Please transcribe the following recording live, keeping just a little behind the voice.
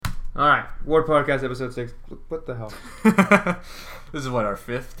All right, Ward Podcast episode 6. What the hell? This is what, our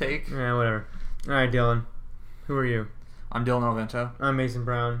 5th take? Yeah, whatever. All right, Dylan. Who are you? I'm Dylan Alvento. I'm Mason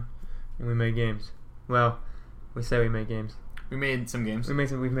Brown, and we make games. Well, we say we make games. We made some games. We've made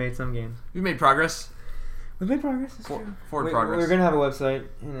some games. We made progress. We've made progress. That's true. Forward progress. We're gonna have a website,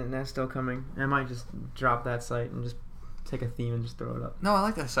 and that's still coming. I might just drop that site and just take a theme and just throw it up. No, I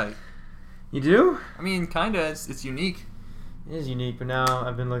like that site. You do? I mean, kinda. It's unique. It is unique, but now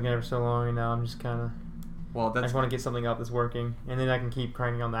I've been looking at it for so long, and now I'm just kind of. Well, I that's. just want to get something up that's working, and then I can keep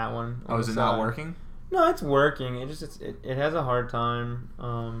cranking on that one. Oh, is it not working? No, it's working. It has a hard time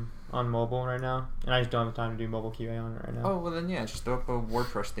on mobile right now, and I just don't have the time to do mobile QA on it right now. Oh, well then yeah, just throw up a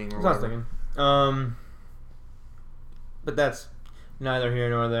WordPress theme or That's what I was whatever. thinking. But that's neither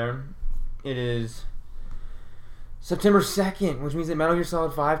here nor there. It is September 2nd, which means that Metal Gear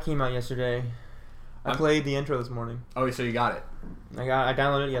Solid 5 came out yesterday. I played the intro this morning. Oh, so you got it. I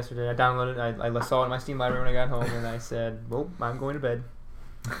downloaded it yesterday. I saw it in my Steam library when I got home, and I said, well, I'm going to bed.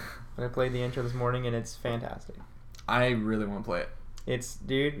 I played the intro this morning, and it's fantastic. I really want to play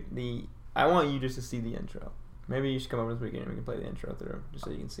it. I want you just to see the intro. Maybe you should come over this weekend and we can play the intro through, just so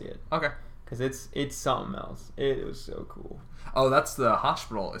you can see it. Okay. Because it's something else. It was so cool. Oh, that's the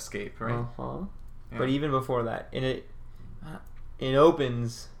hospital escape, right? Uh-huh. Yeah. But even before that, and it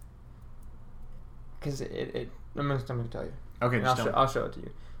opens, because I'm going to tell you. Okay, And I'll show it to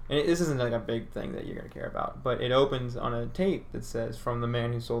you. And this isn't like a big thing that you're going to care about, but it opens on a tape that says, "From the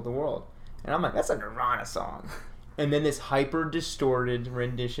Man Who Sold the World." And I'm like, that's a Nirvana song. And then this hyper-distorted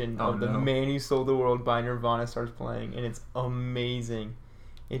rendition of The Man Who Sold the World by Nirvana starts playing, and it's amazing.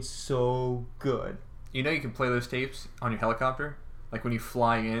 It's so good. You know you can play those tapes on your helicopter? Like when you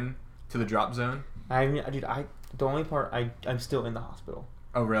fly in to the drop zone? The only part, I'm still in the hospital.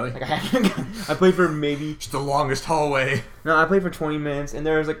 Oh, really? Like I played for maybe... It's the longest hallway. No, I played for 20 minutes, and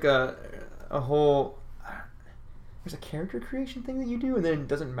there's like a whole... There's a character creation thing that you do, and then it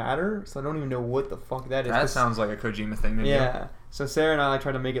doesn't matter, so I don't even know what the fuck that is. That sounds like a Kojima thing to do. Yeah. So Sarah and I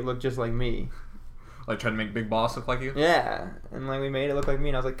tried to make it look just like me. Like trying to make Big Boss look like you? Yeah. And like we made it look like me,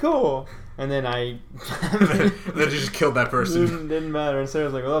 and I was like, cool. And then I... Then you just killed that person. Didn't matter. And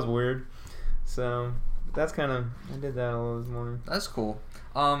Sarah's like, well, that's weird. So that's kind of... I did that a little this morning. That's cool.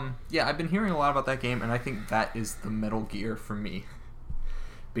 Yeah, I've been hearing a lot about that game, and I think that is the Metal Gear for me.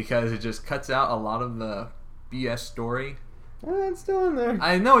 Because it just cuts out a lot of the BS story. It's still in there.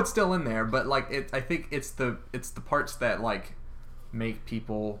 I know it's still in there, but like I think it's the parts that like make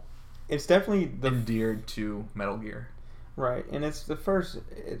people It's definitely endeared to Metal Gear. Right, and it's the first...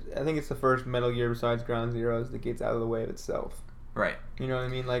 I think it's the first Metal Gear besides Ground Zeroes that gets out of the way of itself. Right. You know what I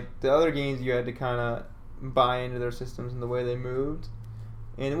mean? Like, the other games, you had to kind of buy into their systems and the way they moved.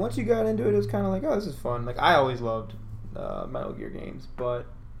 And once you got into it, it was kind of like, oh, this is fun. Like, I always loved Metal Gear games, but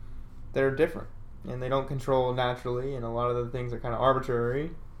they're different. And they don't control naturally, and a lot of the things are kind of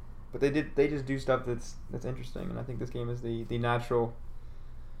arbitrary. But they just do stuff that's interesting, and I think this game is the natural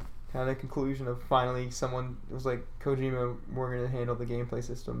kind of conclusion of finally someone was like, Kojima, we're going to handle the gameplay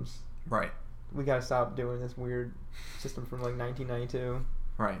systems. Right. We got to stop doing this weird system from like 1992.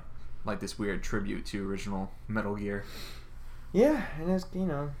 Right. Like this weird tribute to original Metal Gear. Yeah, and it's,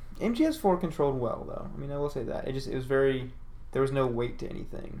 MGS4 controlled well, though. I mean, I will say that. It was very... There was no weight to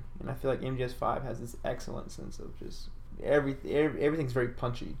anything. And I feel like MGS5 has this excellent sense of just... Everything's very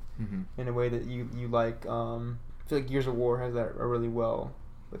punchy in a way that you like. I feel like Gears of War has that a really well...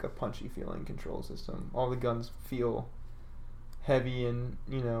 Like a punchy feeling control system. All the guns feel heavy, and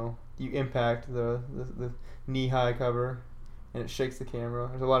you impact the knee-high cover, and it shakes the camera.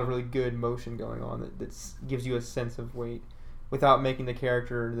 There's a lot of really good motion going on that gives you a sense of weight without making the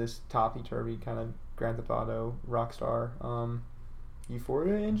character this topsy-turvy kind of Grand Theft Auto Rockstar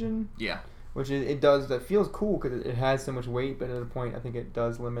Euphoria engine. Yeah. Which it does. That feels cool because it has so much weight, but at a point I think it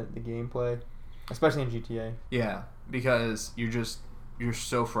does limit the gameplay, especially in GTA. Yeah, because you're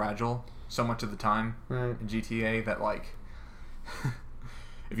so fragile so much of the time in GTA that like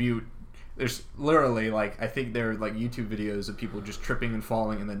there's literally like I think there are like YouTube videos of people just tripping and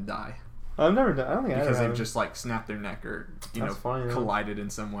falling and then die. I've never done. I don't think because I they've just like snapped their neck or funny, collided in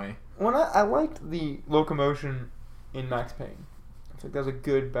some way. Well, I liked the locomotion in Max Payne. I think there's a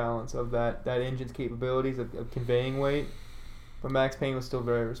good balance of that engine's capabilities of conveying weight, but Max Payne was still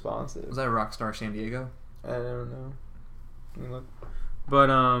very responsive. Was that Rockstar San Diego? I don't know. Let me look. But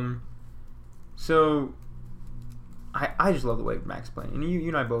so I just love the way Max Payne, and you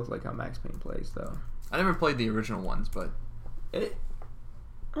and I both like how Max Payne plays, though. I never played the original ones, but Very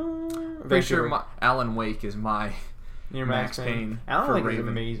pretty sure Alan Wake is my Near Max Payne Alan for Wake is Raven.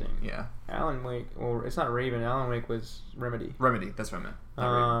 amazing. Yeah. Alan Wake, well, it's not Raven. Alan Wake was Remedy. Remedy, that's what I meant.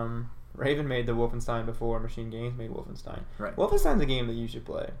 Not Raven. Raven made the Wolfenstein before Machine Games made Wolfenstein. Right. Wolfenstein's a game that you should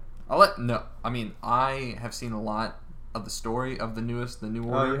play. I mean, I have seen a lot of the story of the New Order.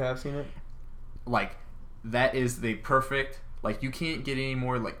 Oh, you have seen it? Like, that is the perfect, like, you can't get any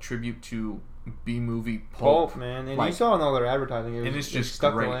more, like, tribute to B-movie pulp. Man. And like, you saw in all their advertising, and it's just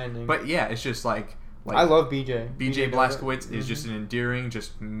stuck great. the landing. But yeah, it's just like I love BJ. BJ Blazkowicz is Mhm. just an endearing,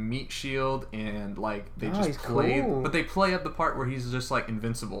 just meat shield, and like they he's just play, cool. but they play up the part where he's just like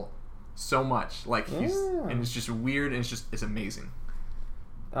invincible, so much. Like he's Yeah. and it's just weird, and it's amazing.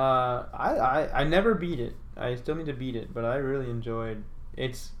 I never beat it. I still need to beat it, but I really enjoyed.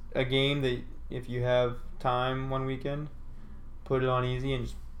 It's a game that if you have time one weekend, put it on easy and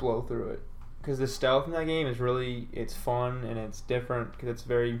just blow through it. Because the stealth in that game is really, it's fun and it's different because it's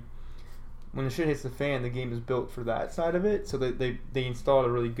very. When the shit hits the fan, the game is built for that side of it. So they installed a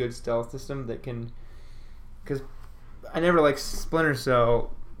really good stealth system that can. Because I never liked Splinter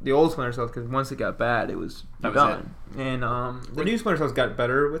Cell, the old Splinter Cell, because once it got bad, it was done. And the new Splinter Cells got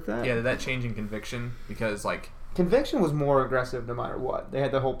better with that. Yeah, did that change in Conviction? Because like Conviction was more aggressive no matter what. They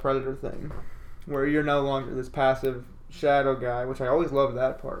had the whole Predator thing, where you're no longer this passive shadow guy, which I always loved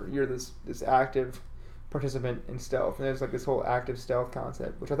that part. You're this active participant in stealth, and there's like this whole active stealth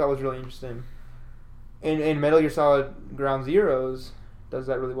concept, which I thought was really interesting. And Metal Gear Solid Ground Zeroes does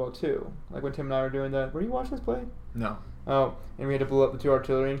that really well too. Like when Tim and I were doing that. Were you watching us play? No. Oh, and we had to blow up the 2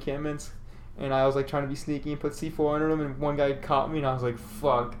 artillery encampments. And I was like trying to be sneaky and put C4 under him, and one guy caught me, and I was like,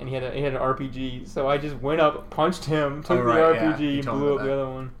 "Fuck!" And he had an RPG, so I just went up, punched him, took the RPG, and blew up the other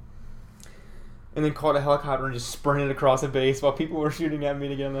one. And then called a helicopter and just sprinted across a base while people were shooting at me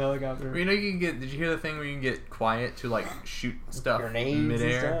to get on the helicopter. Well, you know, you can get. Did you hear the thing where you can get quiet to like shoot stuff Grenades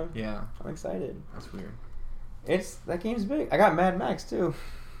midair? and stuff? Yeah, I'm excited. that's weird. That game's big. I got Mad Max too.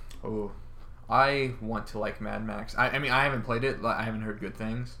 Oh, I want to like Mad Max. I mean, I haven't played it. I haven't heard good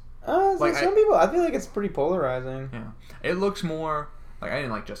things. Like some people, I feel like it's pretty polarizing. Yeah, it looks more like I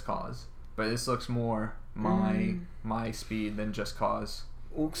didn't like Just Cause, but this looks more my speed than Just Cause.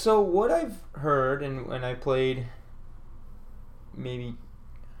 So what I've heard, and I played maybe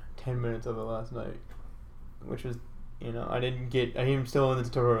 10 minutes of it last night, which was, I'm still in the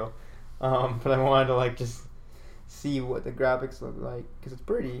tutorial, but I wanted to like just see what the graphics look like because it's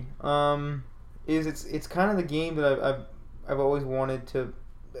pretty. It's kind of the game that I've always wanted to.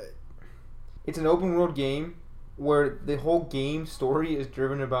 It's an open world game where the whole game story is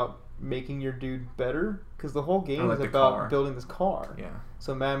driven about making your dude better because the whole game is about building this car. Yeah.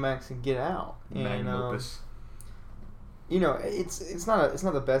 So Mad Max can get out. Magnum Opus. It's not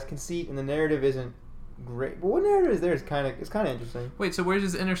the best conceit, and the narrative isn't great. But what narrative is there is kind of interesting. Wait, so where's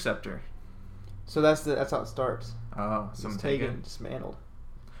his interceptor? So that's how it starts. Oh, It's taken, dismantled.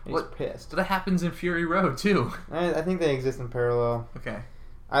 And he's pissed. So that happens in Fury Road too. I think they exist in parallel. Okay.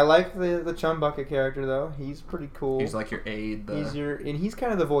 I like the Chum Bucket character though. He's pretty cool. He's like your aide. He's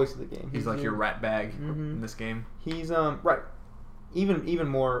kind of the voice of the game. He's like your rat bag in this game. He's right. Even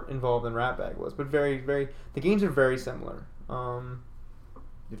more involved than Ratbag was, but very, very. The games are very similar. You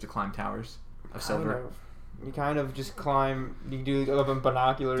have to climb towers of silver. You kind of just climb. You do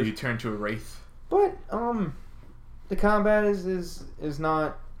binoculars. Do you turn to a wraith? But the combat is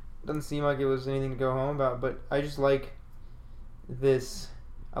not. Doesn't seem like it was anything to go home about. But I just like this.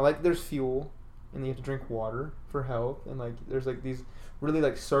 I like there's fuel, and you have to drink water for health, and like there's like these really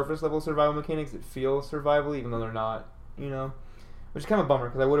like surface level survival mechanics that feel survival even though they're not. Which is kind of a bummer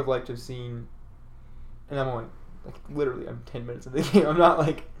because I would have liked to have seen. And I'm only literally I'm 10 minutes of the game. I'm not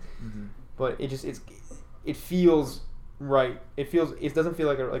like, but it feels right. It doesn't feel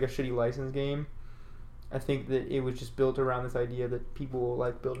like a shitty license game. I think that it was just built around this idea that people will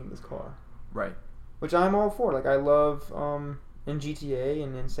like building this car, right? Which I'm all for. Like I love in GTA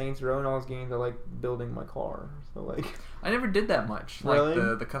and in Saints Row and all those games, I like building my car. So like, I never did that much. Really?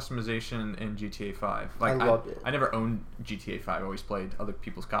 Like the customization in GTA 5. Like I loved it. I never owned GTA 5. I always played other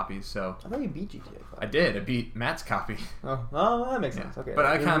people's copies. So I thought you beat GTA 5. I did. I beat Matt's copy. Oh, that makes sense. Okay, but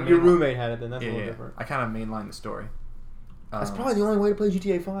I your roommate had it. Then that's a little different. I kind of mainlined the story. That's probably the only way to play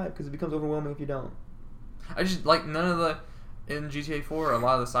GTA 5 because it becomes overwhelming if you don't. I just like none of the. In GTA 4, a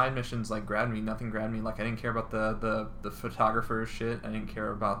lot of the side missions like grabbed me. Nothing grabbed me. Like I didn't care about the photographer shit. I didn't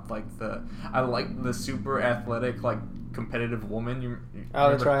care about like I like the super athletic like competitive woman. The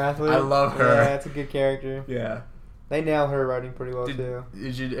triathlete. I love her. Yeah, that's a good character. Yeah. They nail her writing pretty well too.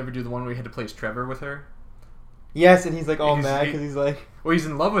 Did you ever do the one where you had to play as Trevor with her? Yes, and he's like all mad because he's like. Well, he's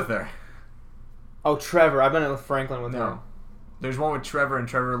in love with her. Oh, Trevor! I've done it with Franklin with her. There's one with Trevor and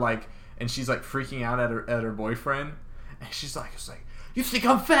Trevor like, and she's like freaking out at her boyfriend. And she's like, it's like, you think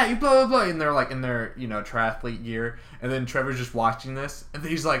I'm fat, you blah, blah, blah. And they're like in their, triathlete gear. And then Trevor's just watching this. And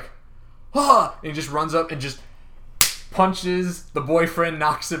then he's like, ah! And he just runs up and just punches the boyfriend,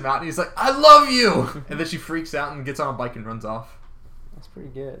 knocks him out. And he's like, I love you! And then she freaks out and gets on a bike and runs off. That's pretty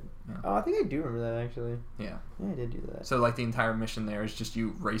good. Yeah. Oh, I think I do remember that, actually. Yeah. Yeah, I did do that. So, like, the entire mission there is just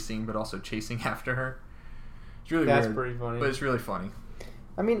you racing, but also chasing after her. It's really That's weird. pretty funny. But it's really funny.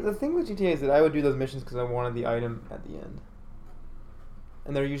 I mean, the thing with GTA is that I would do those missions because I wanted the item at the end.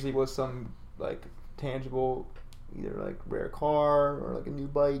 And there usually was some, like, tangible, either, like, rare car or, like, a new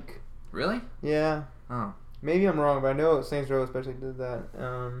bike. Really? Yeah. Oh. Maybe I'm wrong, but I know Saints Row especially did that.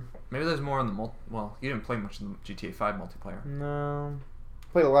 Maybe there's more on the Well, you didn't play much of the GTA 5 multiplayer. No.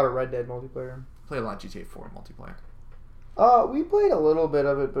 Played a lot of Red Dead multiplayer. Played a lot of GTA 4 multiplayer. We played a little bit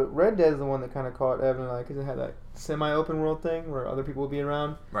of it, but Red Dead is the one that kind of caught Evan and I because it had that semi-open world thing where other people would be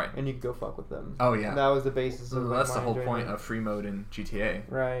around, Right. and you could go fuck with them. Oh, yeah. And that was the basis of That's my the whole enjoyment. point of free mode in GTA.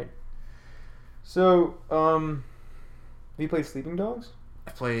 Right. So, have you played Sleeping Dogs?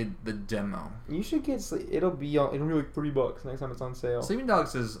 I played the demo. You should get it'll be like $3 next time it's on sale. Sleeping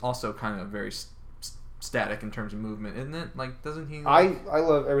Dogs is also kind of very static in terms of movement, isn't it? Like, doesn't he? I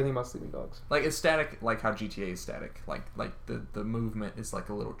love everything about Sleeping Dogs. Like, it's static, like how GTA is static. Like the movement is like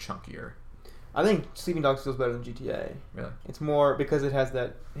a little chunkier. I think Sleeping Dogs feels better than GTA. Really? It's more because it has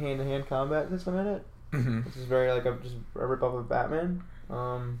that hand-to-hand combat system in it, which is very like just a rip-off of Batman.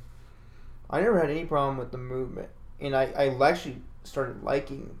 I never had any problem with the movement, and I actually started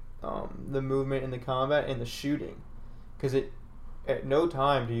liking the movement and the combat and the shooting, because at no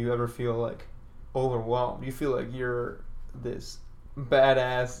time do you ever feel like overwhelmed. You feel like you're this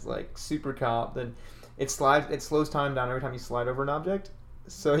badass like super cop. Then it slows time down every time you slide over an object,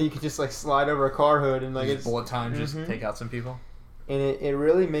 so you can just like slide over a car hood and like Just it's bullet time, just take out some people. And it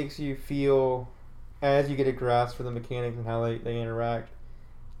really makes you feel, as you get a grasp for the mechanics and how they interact,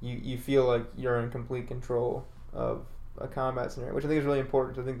 you feel like you're in complete control of a combat scenario, which I think is really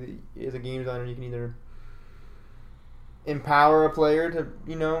important. I think that as a game designer, you can either empower a player to,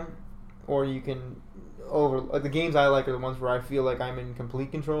 or you can like the games I like are the ones where I feel like I'm in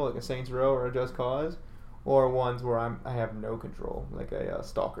complete control, like a Saints Row or a Just Cause, or ones where I have no control, like a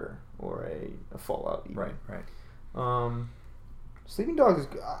Stalker or a Fallout. Even. Right. Sleeping Dogs is.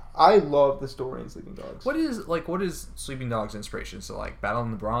 I love the story in Sleeping Dogs. What is Sleeping Dogs' inspiration? So like Battle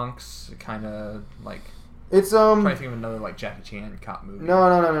in the Bronx, kind of like. It's I'm trying to think of another like Jackie Chan cop movie.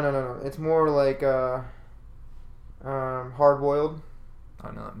 No. It's more like Hard Boiled. I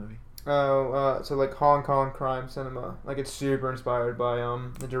don't know that movie. So like Hong Kong crime cinema. Like it's super inspired by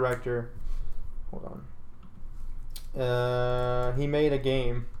the director. Hold on. He made a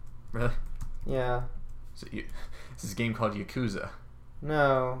game. Really? Yeah. So this is a game called Yakuza.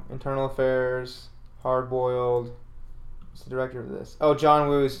 No, Internal Affairs, Hard Boiled. What's the director of this? Oh, John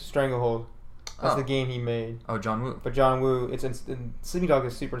Woo's Stranglehold. That's the game he made. Oh, John Woo. But John Woo, Sleeping Dog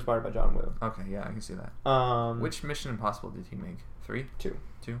is super inspired by John Woo. Okay, yeah, I can see that. Which Mission Impossible did he make? 3? 2.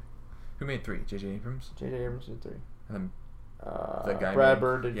 Who made 3? J.J. Abrams? J.J. Abrams did 3. And then the guy Brad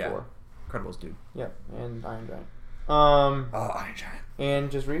Bird did 4. Incredibles dude. Yep, and Iron Giant. Iron Giant.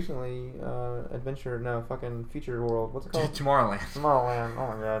 And just recently, Future World. What's it called? Tomorrowland. Tomorrowland.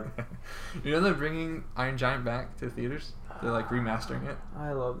 Oh my god. You know they're bringing Iron Giant back to theaters? They're like remastering it.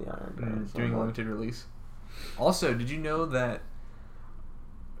 I love the Iron Giant. Doing a limited release. Also, did you know that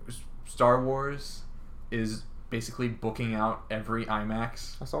Star Wars is basically booking out every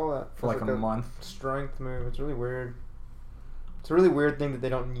IMAX? I saw that. For like a month. Strength move. It's really weird. It's a really weird thing that they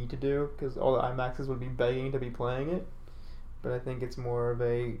don't need to do because all the IMAXs would be begging to be playing it. But I think it's more of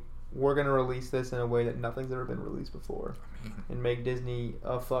we're going to release this in a way that nothing's ever been released before. And make Disney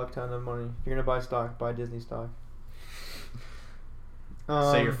a fuck ton of money. If you're going to buy stock, buy Disney stock.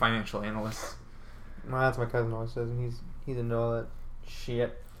 Say you're financial analyst. Well, that's what my cousin always says, and he's into all that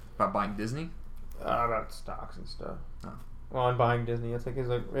shit. About buying Disney? About stocks and stuff. Oh. Well, I'm buying Disney. He's like,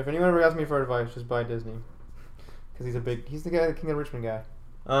 if anyone ever asks me for advice, just buy Disney. Because he's the guy, the King of Richmond guy.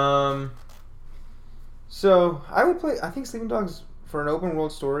 So, I think Sleeping Dogs for an open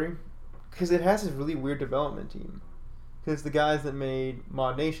world story, because it has this really weird development team. Because it's the guys that made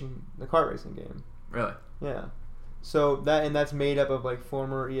Mod Nation, the kart racing game. Really? Yeah. So, that's made up of like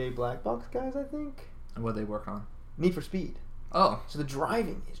former EA Black Box guys, I think. And what they work on? Need for Speed. Oh. So the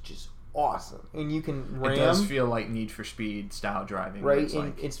driving is just awesome. And you can ram. It does feel like Need for Speed style driving. Right,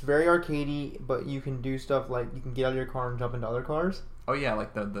 and it's very arcadey, but you can do stuff like you can get out of your car and jump into other cars. Oh yeah,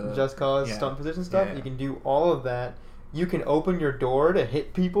 like the Just Cause stunt position stuff. Yeah. You can do all of that. You can open your door to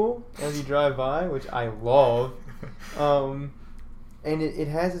hit people as you drive by, which I love. And it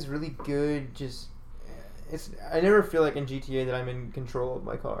has this really good I never feel like in GTA that I'm in control of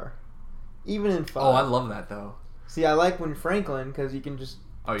my car, even in 5. Oh, I love that though. See, I like when Franklin because you can just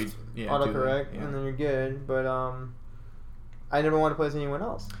autocorrect and then you're good. But I never want to play as anyone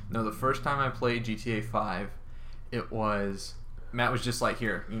else. No, the first time I played GTA 5, it was Matt was just like,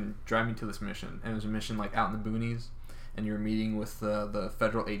 here, you can drive me to this mission, and it was a mission like out in the boonies, and you were meeting with the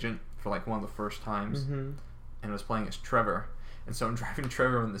federal agent for like one of the first times, and I was playing as Trevor, and so I'm driving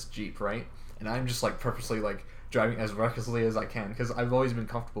Trevor in this Jeep, right, and I'm just like purposely like driving as recklessly as I can because I've always been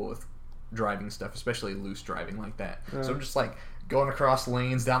comfortable with driving stuff, especially loose driving like that. So I'm just like going across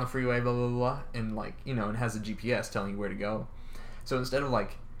lanes down the freeway, blah blah blah, and like and it has a GPS telling you where to go. So instead of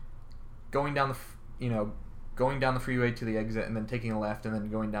like going down the freeway to the exit and then taking a left and then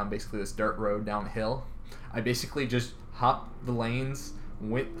going down basically this dirt road down a hill, I basically just hopped the lanes,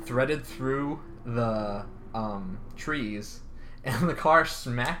 threaded through the trees, and the car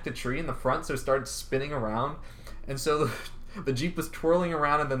smacked a tree in the front, so it started spinning around, and so the Jeep was twirling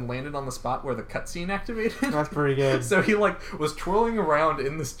around and then landed on the spot where the cutscene activated. That's pretty good. So he like was twirling around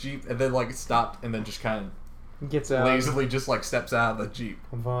in this Jeep and then like stopped and then just kind of gets out. Lazily just like steps out of the Jeep.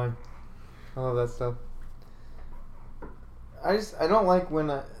 I'm fine. I love that stuff. I don't like when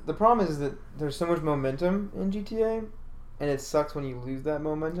the problem is that there's so much momentum in GTA, and it sucks when you lose that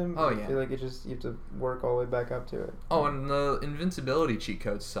momentum. Oh yeah. I feel like you have to work all the way back up to it. Oh, and the invincibility cheat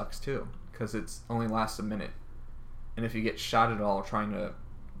code sucks too because it's only lasts a minute, and if you get shot at all trying to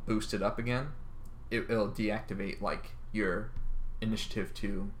boost it up again, it'll deactivate like your initiative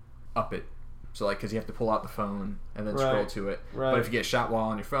to up it. So, like, because you have to pull out the phone and then scroll to it. Right. But if you get shot while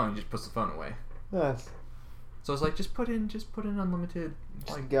on your phone, you just push the phone away. Yes. So it's like, just put in unlimited.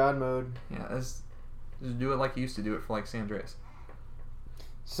 Just like, God mode. Yeah, just do it like you used to do it for, like, San Andreas.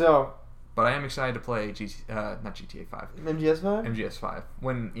 So. But I am excited to play not GTA 5. MGS 5? MGS 5.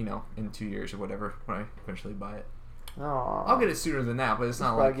 When, in 2 years or whatever, when I eventually buy it. Aww. I'll get it sooner than that, but it's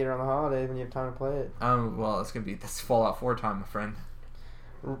not like... get it around the holidays when you have time to play it. Well, that's Fallout 4 time, my friend.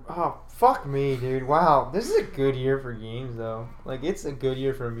 Oh, fuck me, dude. Wow. This is a good year for games, though. Like, it's a good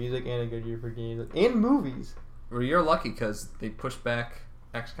year for music and a good year for games. And movies. Well, you're lucky because they pushed back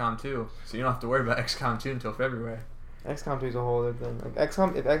XCOM 2, so you don't have to worry about XCOM 2 until February. XCOM 2 is a whole other thing. Like,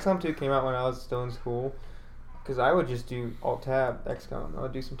 if XCOM 2 came out when I was still in school, because I would just do Alt-Tab XCOM. I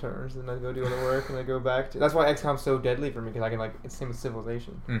would do some turns, and I'd go do other work, and I'd go back to... That's why XCOM's so deadly for me, because I can, like... It's the same with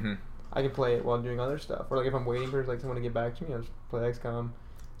Civilization. Mm-hmm. I can play it while doing other stuff. Or, like, if I'm waiting for, like, someone to get back to me, I'll just play XCOM.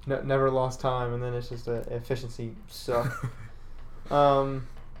 Never lost time, and then it's just efficiency suck.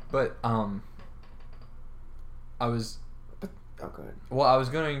 But I was. Oh, go ahead. Well, I was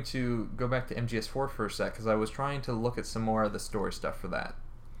going to go back to MGS4 for a sec because I was trying to look at some more of the story stuff for that.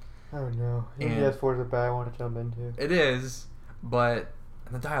 Oh no, MGS4 is a bad one to jump into. It is, but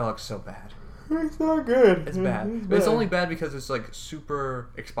the dialogue's so bad. It's not good. It's bad. But it's only bad because it's like super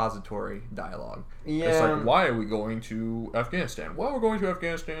expository dialogue. Yeah. It's like, why are we going to Afghanistan? Well, we're going to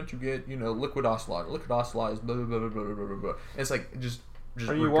Afghanistan to get, Liquid Ocelot. Liquid Ocelot is blah, blah, blah, blah, blah, blah, blah. It's like, just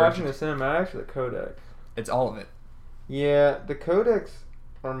Are you watching the cinematics or the codecs? It's all of it. Yeah, the codecs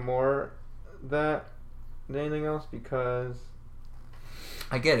are more that than anything else because...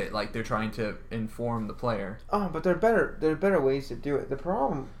 I get it. Like, they're trying to inform the player. Oh, but there are better ways to do it. The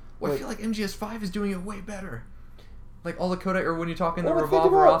problem... Well, I feel like MGS5 is doing it way better. Like, all the codec, or when you're talking the well,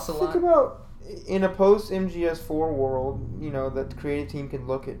 Revolver Ocelot. Think about, in a post-MGS4 world, that the creative team can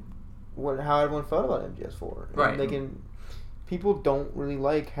look at how everyone felt about MGS4. And right. People don't really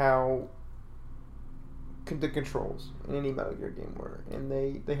like how the controls in any Metal Gear game were. And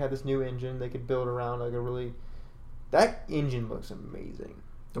they had this new engine they could build around, like a really... That engine looks amazing.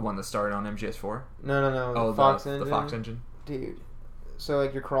 The one that started on MGS4? No. Oh, the Fox engine. The Fox engine? Dude. So,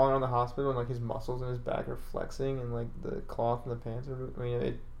 like, you're crawling around the hospital and, like, his muscles in his back are flexing and, like, the cloth in the pants are...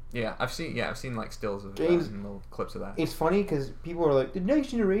 Yeah, I've seen, like, stills of games, that and little clips of that. It's funny because people are like, the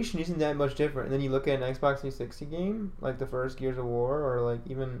next generation isn't that much different. And then you look at an Xbox 360 game, like the first Gears of War, or, like,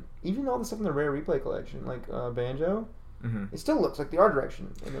 even all the stuff in the Rare Replay collection, like Banjo. Mm-hmm. It still looks like the art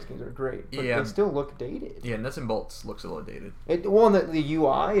direction in those games are great, but they still look dated. Yeah, Nuts and Bolts looks a little dated. The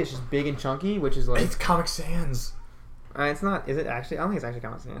UI is just big and chunky, which is like... It's Comic Sans! It's not. Is it actually? I don't think it's actually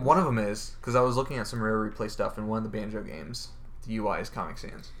Comic Sans. One of them is, because I was looking at some Rare Replay stuff in one of the Banjo games. The UI is Comic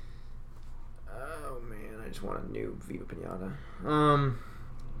Sans. Oh man, I just want a new Viva Pinata.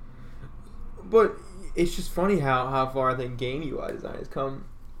 But it's just funny how far I think game UI design has come,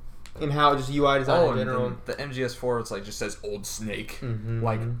 and how just UI design in general. The MGS4, it's like just says Old Snake,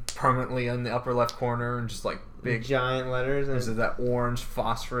 like permanently in the upper left corner, and just like big giant letters. And is that orange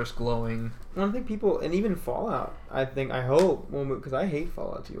phosphorus glowing? Well, I think people, and even Fallout, I hope, because I hate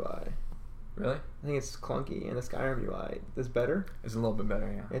Fallout's UI. Really? I think it's clunky, and the Skyrim UI is better. It's a little bit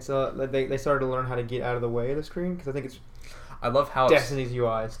better, yeah. It's they started to learn how to get out of the way of the screen because I think it's I love how Destiny's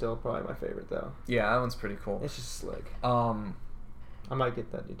UI is still probably my favorite though. Yeah, that one's pretty cool. It's just slick. I might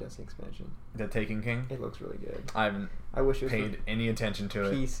get that new Destiny expansion. The Taken King. It looks really good. I wish it was paid any attention to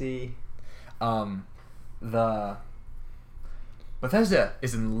it. PC. The Bethesda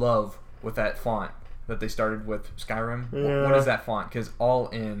is in love with that font that they started with Skyrim. Yeah. What is that font? Because all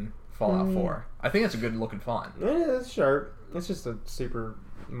in Fallout 4. I think it's a good looking font. Yeah, it's sharp. It's just a super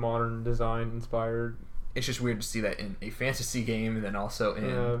modern design inspired. It's just weird to see that in a fantasy game and then also in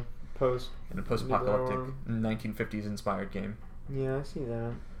a post-apocalyptic 1950s inspired game. Yeah, I see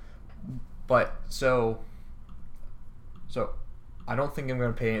that. But so I don't think I'm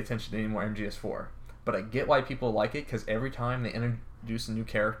going to pay attention to any more MGS4. But I get why people like it, because every time they introduce a new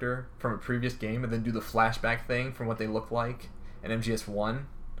character from a previous game and then do the flashback thing from what they look like in MGS1,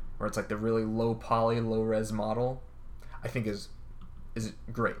 where it's like the really low poly, low res model, I think is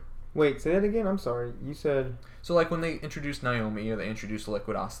great. Wait, say that again? I'm sorry. You said... So like when they introduce Naomi or they introduce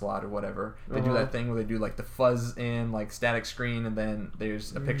Liquid Ocelot or whatever, they do that thing where they do like the fuzz in like static screen and then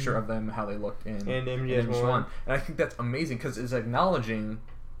there's a picture of them, how they looked in MGS1. And I think that's amazing because it's acknowledging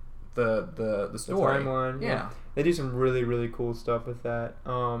the story. The timeline. Yeah. They do some really, really cool stuff with that.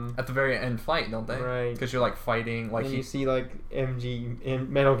 At the very end fight, don't they? Right. Because you're like fighting. Like and you see like MG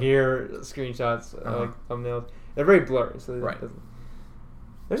in Metal Gear screenshots, like thumbnails. They're very blurry. So right.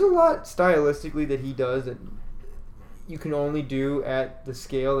 There's a lot stylistically that he does that you can only do at the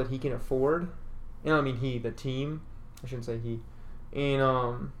scale that he can afford. And I mean he, the team. I shouldn't say he.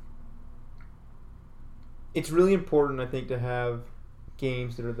 And it's really important, I think, to have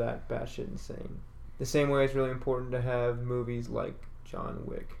games that are that batshit insane. The same way it's really important to have movies like John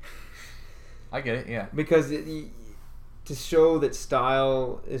Wick. I get it, yeah. Because to show that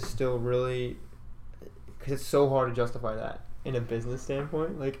style is still really... Because it's so hard to justify that in a business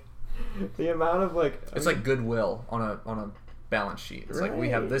standpoint. Like, the amount of, like... It's like goodwill on a balance sheet. It's like, we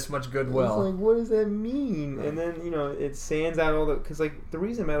have this much goodwill. It's like, what does that mean? Right. And then, it sands out all the... Because, like, the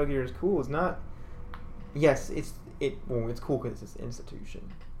reason Metal Gear is cool is not... Yes, it's cool because it's an institution.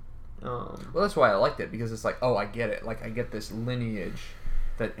 Well, that's why I liked it, because it's like, oh, I get it. Like, I get this lineage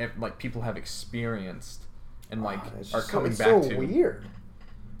that like people have experienced and like are coming back to. It's so weird.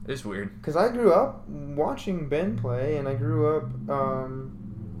 It is weird. Because I grew up watching Ben play, and I grew up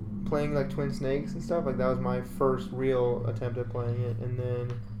playing like Twin Snakes and stuff. Like that was my first real attempt at playing it, and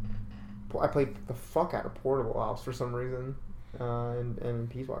then I played the fuck out of Portable Ops for some reason, and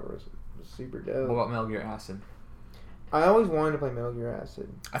Peace Walker was super dope. What about Metal Gear Acid? I always wanted to play Metal Gear Acid.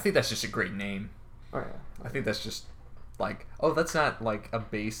 I think that's just a great name. Oh yeah. I think that's just like, oh, that's not like a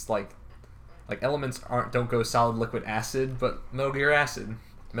base like elements don't go solid, liquid, acid, but Metal Gear Acid,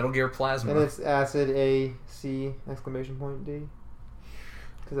 Metal Gear Plasma. And it's Acid A-C exclamation point D.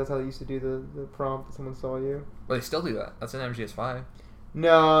 Because that's how they used to do the prompt that someone saw you. Well, they still do that. That's in MGS5.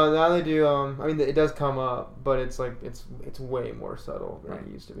 No, now they do. I mean, it does come up, but it's like it's way more subtle than it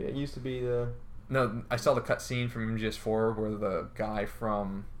used to be. It used to be the. No, I saw the cutscene from MGS4 where the guy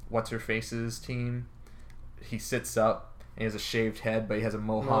from What's Her Face's team, he sits up and he has a shaved head, but he has a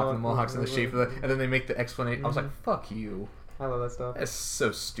mohawk, and the mohawk's in the shape of the. And then they make the explanation. I was like, "Fuck you." I love that stuff. It's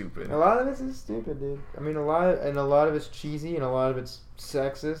so stupid. A lot of it is stupid, dude. I mean, a lot of it's cheesy, and a lot of it's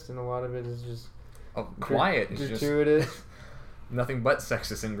sexist, and a lot of it is just. Oh, quiet. It's gratuitous. Just nothing but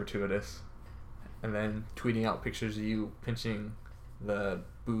sexist and gratuitous. And then tweeting out pictures of you pinching the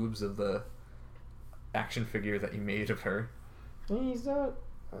boobs of the action figure that you made of her. He's not.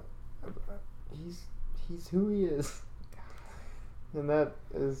 He's who he is, and that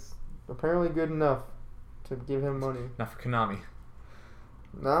is apparently good enough to give him money. Not for Konami.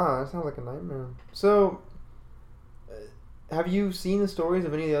 Nah, that sounds like a nightmare. So, have you seen the stories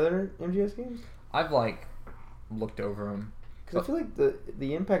of any of the other MGS games? I've looked over them. Because I feel like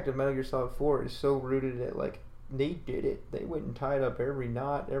the impact of Metal Gear Solid 4 is so rooted at they did it. They went and tied up every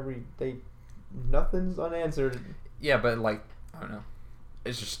knot. Nothing's unanswered. Yeah, but I don't know.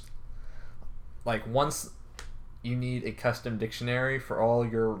 It's just once you need a custom dictionary for all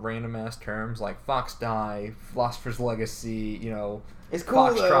your random ass terms like Fox Die, Philosopher's Legacy, it's cool.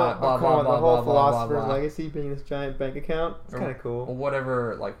 Foxtrot, blah blah blah the whole blah blah Philosopher's blah. Legacy being this giant bank account. It's kind of cool. Or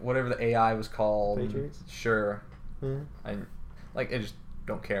whatever the AI was called. Patriots. Sure. Yeah. I just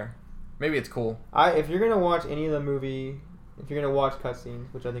don't care. Maybe it's cool. If you're gonna watch any of the movie, if you're gonna watch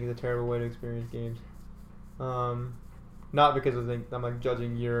cutscenes, which I think is a terrible way to experience games, not because I'm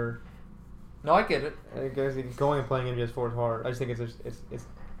judging your. No, I get it. I guess going and playing MGS4 is hard. I just think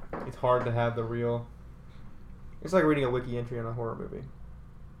it's hard to have the real. It's like reading a wiki entry on a horror movie.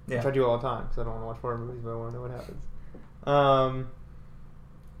 Yeah. Which I do all the time because I don't want to watch horror movies, but I want to know what happens.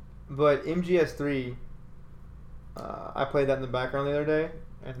 But MGS3, I played that in the background the other day,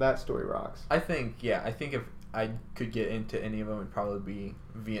 and that story rocks. I think if I could get into any of them, it'd probably be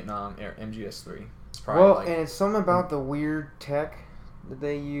Vietnam or MGS3. It's probably And it's something about the weird tech that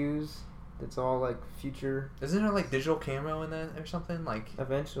they use that's all like future. Isn't there like digital camo in that or something? Like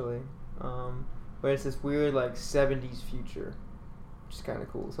Eventually. But it's this weird like 70s future, which is kind of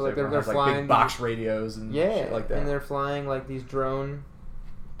cool. So like they're has, flying big box radios and shit like that. And they're flying like these drone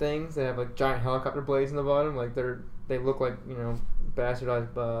things. They have like giant helicopter blades in the bottom. Like they look like, you know,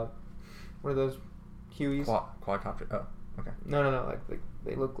 bastardized. What are those? Hueys? Quadcopter. Oh, okay. No. Like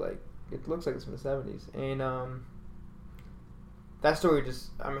they look like, it looks like it's from the 70s. And that story just,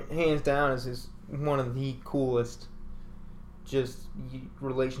 I mean, hands down is one of the coolest just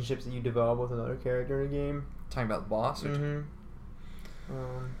relationships that you develop with another character in a game. Talking about the boss? And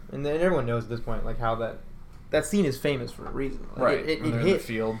then everyone knows at this point like how that scene is famous for a reason. Like, right. It hit the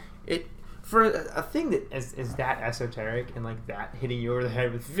field. It for a thing that is that esoteric and like that hitting you over the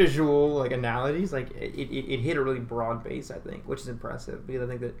head with visual like analogies, like it hit a really broad base, I think, which is impressive because I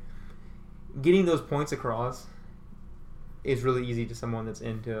think that getting those points across is really easy to someone that's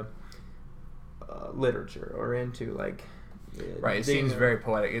into literature or into like right. It seems very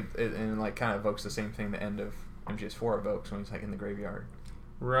poetic. It and like kind of evokes the same thing the end of MGS4 evokes when he's like in the graveyard.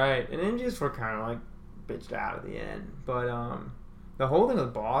 Right, and MGS4 kind of like bitched out at the end, but the whole thing with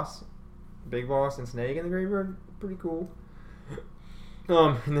the boss, Big Boss and Snake in the graveyard, pretty cool.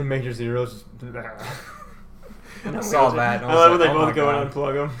 And then Major Zero's just. I saw that. I love when they both go and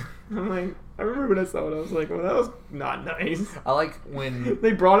unplug him. I'm like, I remember when I saw it, I was like, well, that was not nice. I like when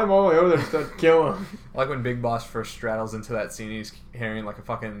they brought him all the way over there to start killing him. I like when Big Boss first straddles into that scene. He's carrying like a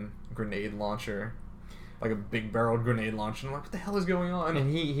fucking grenade launcher, like a big barreled grenade launcher. I'm like, what the hell is going on?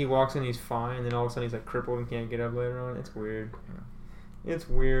 And he walks in, he's fine, and then all of a sudden he's like crippled and can't get up later on. It's weird. Yeah. It's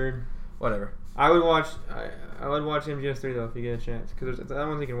weird. Whatever. I would watch MGS3 though if you get a chance, because that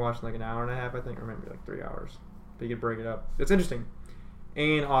one you can watch in like an hour and a half, I think, or maybe like 3 hours. But you could break it up. It's interesting.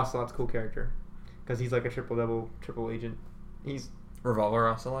 And Ocelot's a cool character because he's like a triple agent. He's Revolver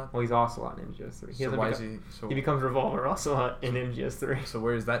Ocelot. Well, he's Ocelot in MGS3. He becomes Revolver Ocelot in MGS3. So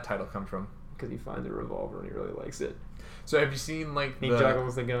where does that title come from? Because he finds a revolver and he really likes it. So have you seen like he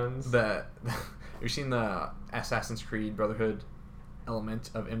juggles the guns? Have you seen the Assassin's Creed Brotherhood element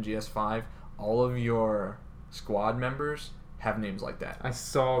of MGS5? All of your squad members have names like that. I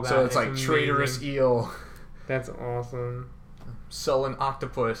saw that. So it's like amazing. Traitorous Eel. That's awesome. Sullen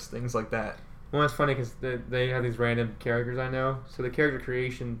Octopus, things like that. Well, it's funny because they have these random characters I know. So the character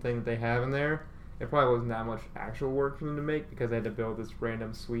creation thing that they have in there, it probably wasn't that much actual work for them to make because they had to build this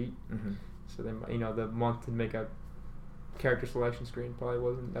random suite. Mm-hmm. So they, the month to make a character selection screen probably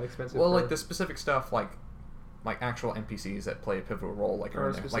wasn't that expensive. Well, like the specific stuff, like actual NPCs that play a pivotal role, like are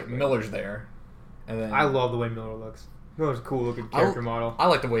in there. Like Miller's there, and then I love the way Miller looks. Miller's a cool looking character model. I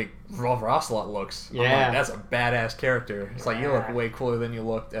like the way Revolver Ocelot looks. Yeah, like, that's a badass character. It's like you look way cooler than you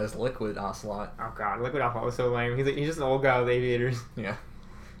looked as Liquid Ocelot. Oh god, Liquid Ocelot was so lame. He's just an old guy with aviators. Yeah,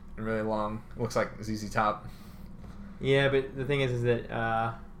 and really long. Looks like ZZ Top. Yeah, but the thing is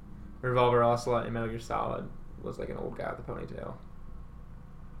that Revolver Ocelot in Metal Gear Solid was like an old guy with a ponytail.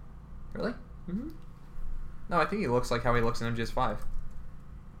 Really? Mm-hmm. No, I think he looks like how he looks in MGS5.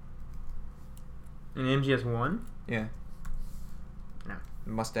 In MGS1? Yeah. No.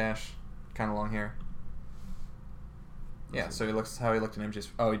 Mustache, kind of long hair. Yeah, so he looks how he looked in MGS.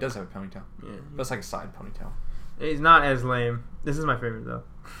 Oh, he does have a ponytail. Yeah. But it's like a side ponytail. He's not as lame. This is my favorite, though.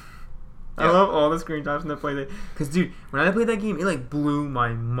 I love all the screenshots from that play. Because, dude, when I played that game, it, like, blew my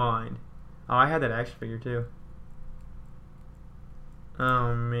mind. Oh, I had that action figure, too.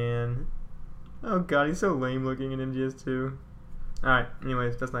 Oh, man. Oh, God, he's so lame looking in MGS2. Alright,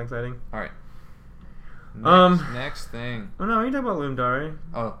 anyways, that's not exciting. Alright. Next thing. Oh, no, you talking about Lumdare.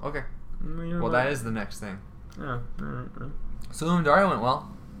 Oh, okay. Well, that is the next thing. Oh, alright. So Lumdare went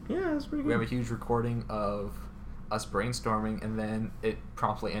well. Yeah, that's pretty good. We have a huge recording of us brainstorming, and then it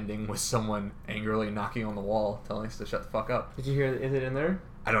promptly ending with someone angrily knocking on the wall, telling us to shut the fuck up. Did you hear? Is it in there?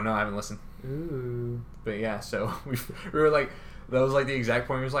 I don't know. I haven't listened. Ooh. But yeah, so we were like, that was like the exact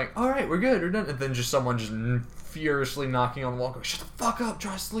point. He was like, "All right, we're good, we're done," and then just someone just furiously knocking on the wall, going, "Shut the fuck up,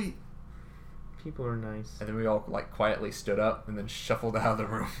 try to sleep." People are nice. And then we all like quietly stood up and then shuffled out of the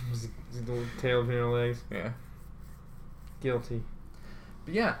room. The little tail between our legs. Yeah. Guilty.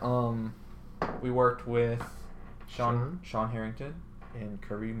 But yeah, we worked with Sean Harrington and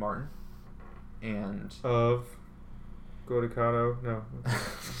Kirby Martin, and of Godicado, no,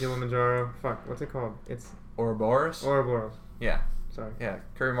 Kilimanjaro. Fuck, what's it called? It's Ouroboros. Ouroboros. Yeah, Sorry. Yeah,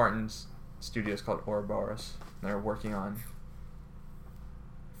 Kirby Martin's studio is called Ouroboros. They're working on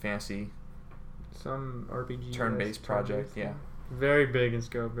fancy Some RPG turn-based project. Yeah. Very big in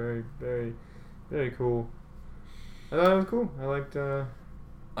scope. Very, very, very cool. I thought it was cool. I liked.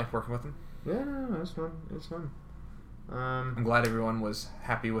 Like working with them. Yeah, no, it was fun. It was fun. I'm glad everyone was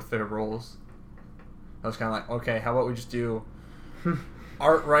happy with their roles. I was kind of like, okay, how about we just do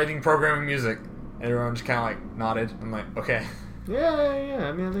art, writing, programming, music? And everyone just kind of like nodded. I'm like, okay. Yeah.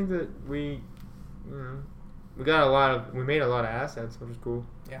 I mean, I think that we made a lot of assets, which is cool.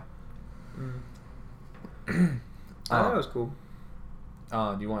 Yeah. I thought it was cool.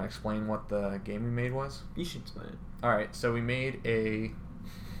 Do you want to explain what the game we made was? You should explain it. All right, so we made a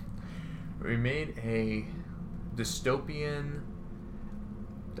dystopian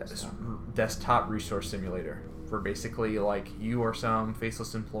desktop resource simulator for basically like you are some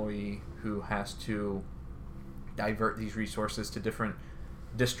faceless employee who has to divert these resources to different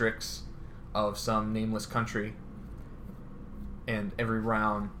districts of some nameless country, and every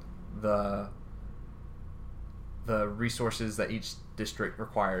round the resources that each district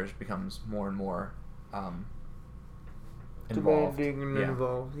requires becomes more and more involved.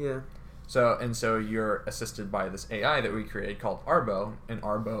 Yeah. So you're assisted by this AI that we created called Arbo, and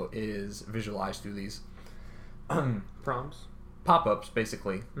Arbo is visualized through these Prompts. pop-ups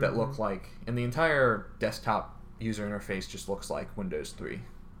basically that look like, and the entire desktop user interface just looks like Windows 3.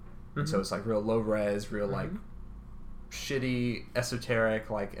 And so it's like real low res, real like shitty, esoteric,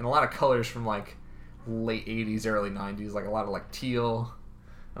 like, and a lot of colors from like late 80s, early 90s, like a lot of like teal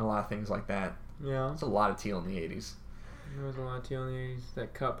and a lot of things like that. Yeah. There's a lot of teal in the 80s. There was a lot of teal in the 80s.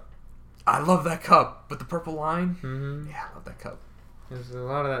 That cup. I love that cup, but the purple line. Mm-hmm. Yeah, I love that cup. There's a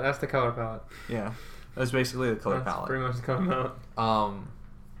lot of that. That's the color palette. Yeah, that's basically the color palette. Pretty much the color palette.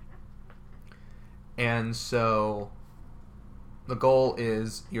 And so the goal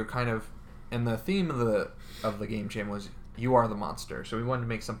is you're kind of, and the theme of the game jam was you are the monster. So we wanted to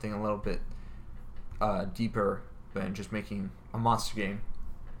make something a little bit deeper than just making a monster game,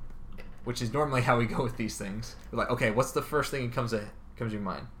 which is normally how we go with these things. We're like, okay, what's the first thing that comes to your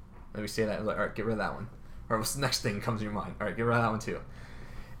mind? Then we say that, we're like, all right, get rid of that one. Or what's the next thing that comes to your mind? All right, get rid of that one too.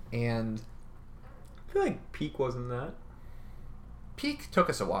 And I feel like Peak wasn't that. Peak took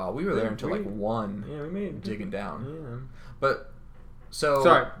us a while. We were there until like 1. Yeah, we made it. Digging down. Yeah. But so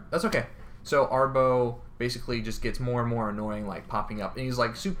Sorry. That's okay. So Arbo basically just gets more and more annoying, like popping up, and he's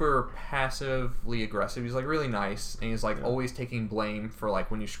like super passively aggressive. He's like really nice, and he's like always taking blame for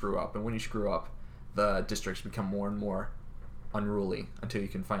like when you screw up, and when you screw up, the districts become more and more unruly until you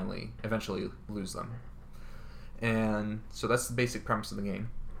can eventually lose them. And so that's the basic premise of the game.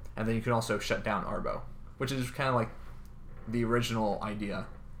 And then you can also shut down Arbo, which is kind of like the original idea,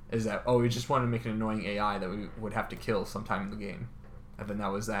 is that we just wanted to make an annoying AI that we would have to kill sometime in the game. And then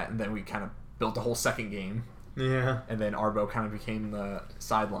that was that, and then we kind of built a whole second game. Yeah. And then Arbo kind of became the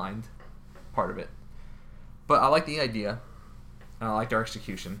sidelined part of it. But I like the idea, and I liked our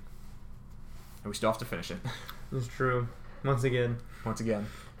execution. And we still have to finish it. It's true. Once again.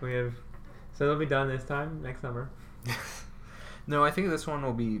 We have... So it'll be done this time, next summer. No, I think this one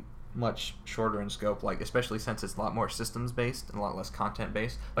will be much shorter in scope, like especially since it's a lot more systems based and a lot less content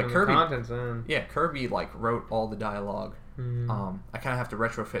based. Like And Kirby, the content's in. yeah, Kirby like wrote all the dialogue. Mm-hmm. I kind of have to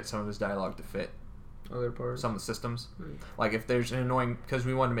retrofit some of his dialogue to fit Other parts. some of the systems. Right. Like if there's an annoying, because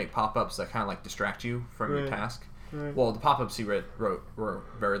we wanted to make pop-ups that kind of like distract you from your Right. task. Right. Well, the pop-ups he wrote were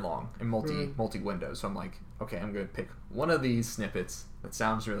very long and multi windows. So I'm like, okay, I'm gonna pick one of these snippets that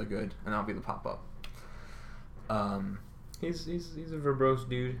sounds really good, and that'll be the pop-up. He's a verbose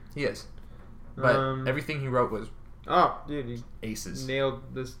dude. He is, but everything he wrote was Dude, he aces.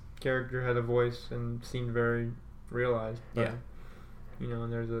 nailed this character, had a voice and seemed very realized. Yeah.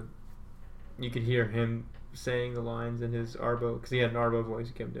 And you could hear him saying the lines in his Arbo, because he had an Arbo voice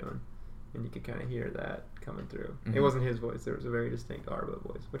he kept doing, and you could kind of hear that coming through. Mm-hmm. It wasn't his voice; there was a very distinct Arbo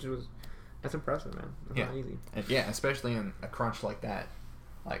voice, that's impressive, man. That's not easy. And yeah, especially in a crunch like that.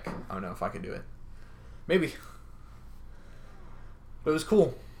 Like, I don't know if I could do it. Maybe. But it was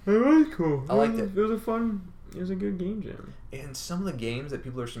cool. It was cool. I liked it. It was a good game jam. And some of the games that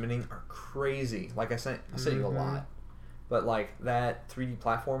people are submitting are crazy. Like I sent you a lot. But like that 3D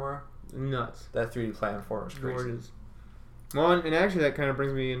platformer. Nuts. That 3D platformer is crazy. Gorgeous. Well, and actually that kind of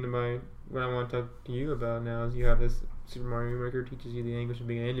brings me into what I want to talk to you about now is you have this Super Mario Maker teaches you the English of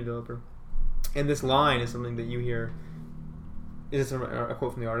being an indie developer. And this line is something that you hear. Is this a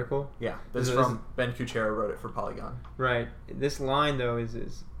quote from the article? Yeah, this is from Ben Kuchera, wrote it for Polygon. Right. This line though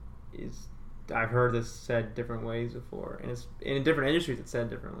is I've heard this said different ways before, and it's in different industries it's said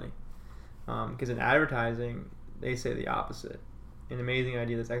differently. Because in advertising they say the opposite. an amazing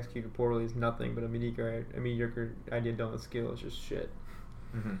idea that's executed poorly is nothing but a mediocre idea done with skill is just shit.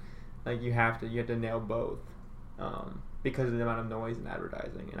 Mm-hmm. Like you have to nail both, because of the amount of noise in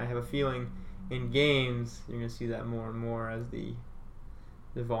advertising. And I have a feeling in games you're gonna see that more and more as the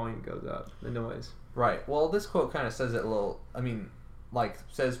volume goes up, the noise. Right. Well, this quote kind of says it a little. I mean, like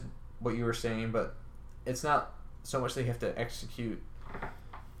says what you were saying, but it's not so much that you have to execute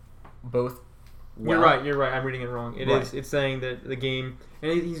both. Well. You're right. I'm reading it wrong. It's saying that the game,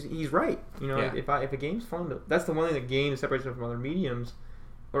 and he's right. You know, Yeah. if a game's fun, that's the one thing that games separates them from other mediums,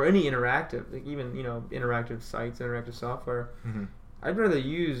 or any interactive, like even interactive sites, interactive software. Mm-hmm. I'd rather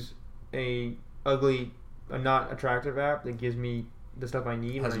use a not attractive app that gives me the stuff I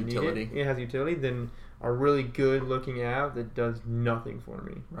need when I need it. It has utility than a really good looking app that does nothing for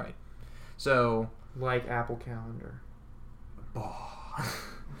me. Right. So, like Apple Calendar.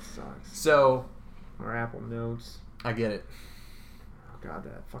 Sucks. So. Or Apple Notes. I get it. Oh god,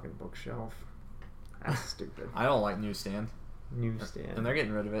 that fucking bookshelf. That's stupid. I don't like Newsstand. And they're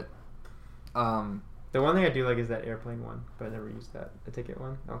getting rid of it. The one thing I do like is that airplane one, but I never used that. The ticket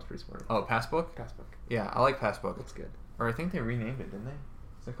one. That was pretty smart. Oh, Passbook? Passbook. Yeah, I like Passbook. It's good. Or I think they renamed it, didn't they?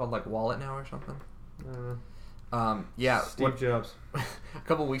 Is it called like Wallet now or something? I don't know. Yeah. Steve Jobs. A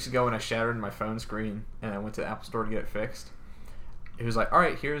couple weeks ago when I shattered my phone screen and I went to the Apple Store to get it fixed, it was like, all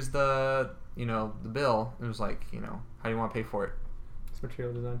right, here's the bill. It was like, how do you want to pay for it? It's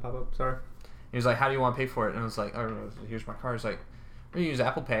material design pop-up. Sorry. He was like, how do you want to pay for it? And I was like, oh, here's my card. He's like, we're going to use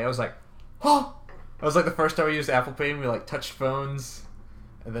Apple Pay. I was like, oh! I was like the first time we used Apple Pay and we like touched phones.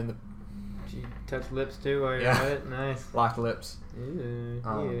 And then you touched lips too while you're at it? Nice. Locked lips. Ew.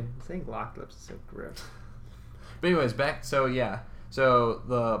 Saying locked lips is so gross. But anyways, back, so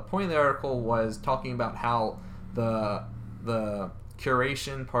the point of the article was talking about how the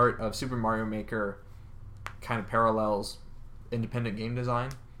curation part of Super Mario Maker kind of parallels independent game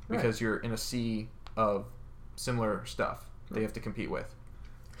design because you're in a sea of similar stuff that you have to compete with.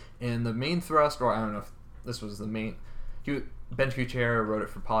 And the main thrust, or I don't know if this was the main, Ben Kuchera wrote it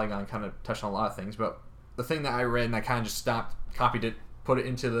for Polygon, kind of touched on a lot of things, but the thing that I read and I kind of just stopped, copied it, put it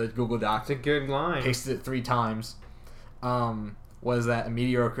into the Google Doc. It's a good line. Pasted it 3 times. Was that a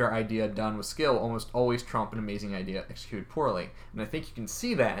mediocre idea done with skill almost always trump an amazing idea executed poorly. And I think you can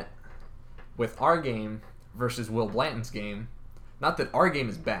see that with our game versus Will Blanton's game. Not that our game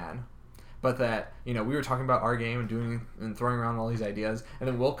is bad, but that, we were talking about our game and doing and throwing around all these ideas, and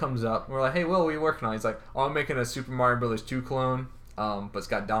then Will comes up, and we're like, hey, Will, what are you working on? He's like, oh, I'm making a Super Mario Bros. 2 clone, but it's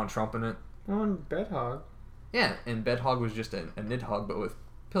got Donald Trump in it. On Bedhog. Yeah, and Bedhog was just a Nidhogg, but with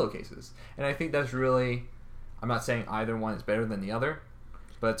pillowcases. And I think that's really... I'm not saying either one is better than the other,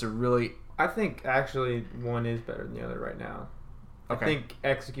 but it's a really... I think actually one is better than the other right now. Okay.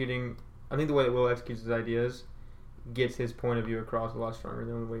 I think the way that Will executes his ideas gets his point of view across a lot stronger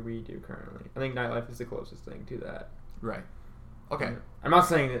than the way we do currently. I think Nightlife is the closest thing to that. Right. Okay. I'm not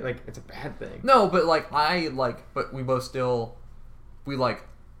saying that it's a bad thing. No, but but we both still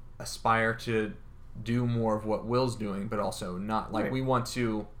aspire to do more of what Will's doing, but also not we want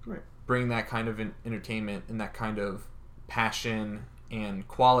to bring that kind of entertainment and that kind of passion and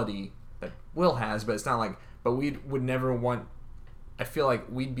quality that Will has, but it's not but we would never want. I feel like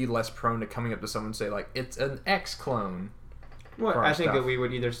we'd be less prone to coming up to someone and say it's an X clone. Well, I think that we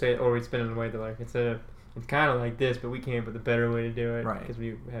would either say it or we'd spin it in a way that it's kind of like this, but we came up with a better way to do it, right? Because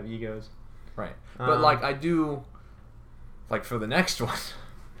we have egos, right? But I do, for the next one.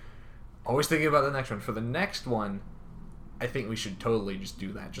 Always thinking about the next one. For the next one, I think we should totally just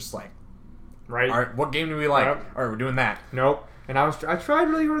do that. Just right. All right, what game do we like? Yep. All right, we're doing that. Nope. And I tried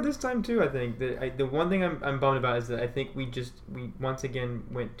really hard this time too. I think the one thing I'm bummed about is that I think we once again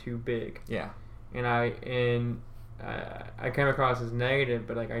went too big. Yeah. And I came across as negative,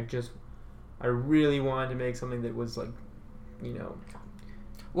 but I really wanted to make something that was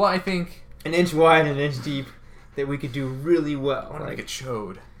Well, I think an inch wide and an inch deep that we could do really well. I want to make it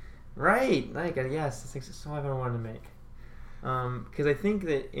showed. Right. Yes, that's all I've ever wanted to make. Because I think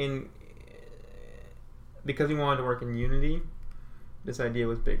that because we wanted to work in Unity, this idea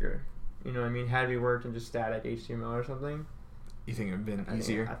was bigger. You know what I mean? Had we worked in just static HTML or something, you think it would have been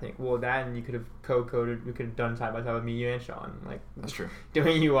easier? I think that, and you could have co-coded. We could have done side by side with me, you, and Sean. That's true.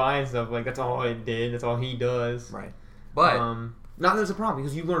 Doing UI and stuff. That's all it did. That's all he does. Right. But not that there's a problem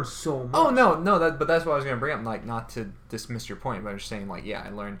because you learn so much. Oh no, but that's what I was gonna bring up. Not to dismiss your point, but I'm just saying I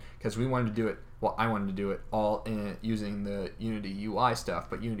learned because we wanted to do it. Well, I wanted to do it all using the Unity UI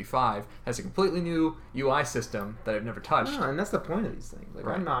stuff, but Unity 5 has a completely new UI system that I've never touched. No, and that's the point of these things.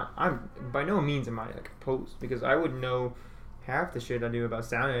 Right. I'm by no means am I opposed because I wouldn't know half the shit I do about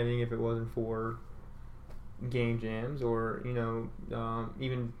sound editing if it wasn't for game jams, or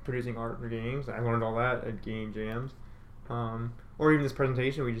even producing art for games. I learned all that at game jams. Or even this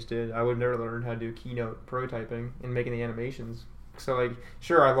presentation we just did. I would never learn how to do Keynote prototyping and making the animations. So like,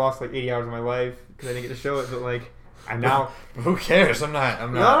 sure, I lost like 80 hours of my life because I didn't get to show it, but like, I'm now. Who cares? I'm not.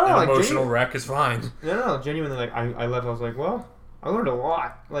 An like, emotional wreck is fine. No, genuinely, like I left. I was like, well, I learned a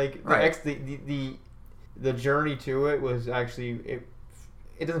lot. Like the journey to it was actually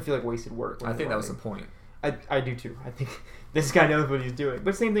it doesn't feel like wasted work. I think that was the point. I do too. I think this guy knows what he's doing.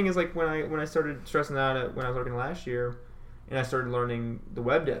 But same thing is like when I started stressing out when I was working last year, and I started learning the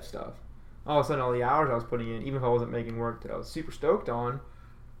web dev stuff. All of a sudden, all the hours I was putting in, even if I wasn't making work that I was super stoked on,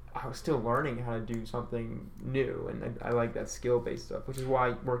 I was still learning how to do something new, and I like that skill-based stuff, which is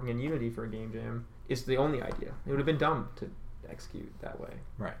why working in Unity for a game jam is the only idea. It would have been dumb to execute that way,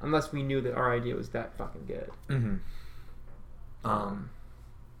 right? Unless we knew that our idea was that fucking good. Mm-hmm.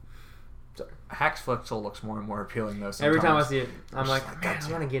 Sorry. Haxflexel looks more and more appealing though. Sometimes. Every time I see it, I'm like, man,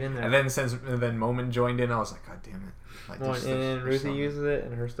 I want to get in there. And then Moment joined in, I was like, God damn it! Like, and then Ruthie uses it,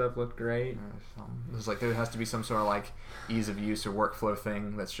 and her stuff looked great. It was like there has to be some sort of like ease of use or workflow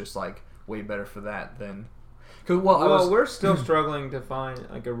thing that's just like way better for that than. We're still struggling to find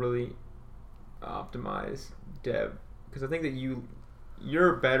like a really optimized dev, because I think that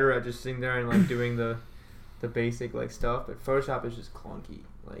you're better at just sitting there and like doing the basic like stuff, but Photoshop is just clunky.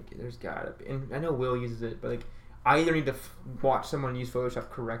 Like there's gotta be, and I know Will uses it, but like I either need to watch someone use Photoshop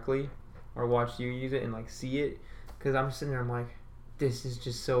correctly or watch you use it and like see it, because I'm sitting there, I'm like, this is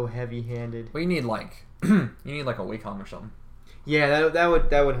just so heavy-handed. Well, you need like a Wacom or something. Yeah, that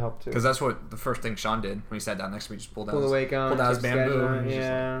would help too. Because that's what the first thing Sean did when he sat down next to me. Just pulled out the Wacom, pulled out his bamboo.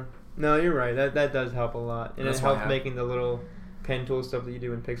 Yeah. No, you're right. That does help a lot, and it helps making the little pen tool stuff that you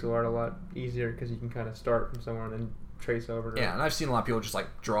do in pixel art a lot easier, because you can kind of start from somewhere and then trace over. Yeah, and I've seen a lot of people just like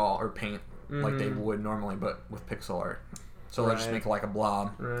draw or paint like they would normally, but with pixel art. So they'll just make like a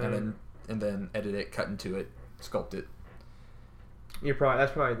blob and then edit it, cut into it, sculpt it.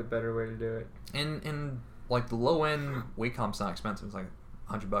 That's probably the better way to do it. And like the low end Wacom's not expensive. It's like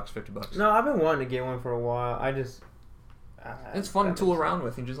 $100, $50. No, I've been wanting to get one for a while. I just. It's fun to tool around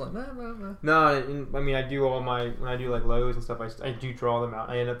with, and just like No, I mean I do when I do like logos and stuff. I do draw them out.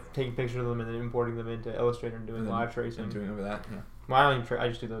 I end up taking pictures of them and then importing them into Illustrator and doing live tracing. And doing over that, yeah. Well, I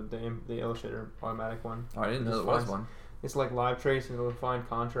just do the Illustrator automatic one. Oh, I didn't know there was one. It's like live trace, and it'll find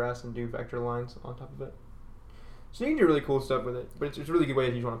contrast and do vector lines on top of it. So you can do really cool stuff with it, but it's a really good way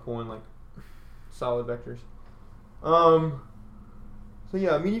if you want to pull in like solid vectors. So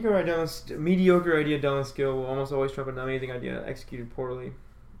yeah, mediocre idea done with skill will almost always trump an amazing idea executed poorly.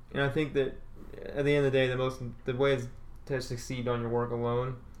 And I think that at the end of the day, the way to succeed on your work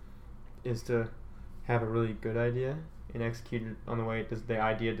alone is to have a really good idea and execute it on the way the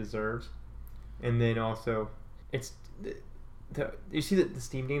idea deserves. And then also, you see that the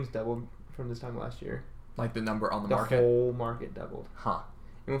Steam games doubled from this time last year. Like the number on the market? The whole market doubled. Huh.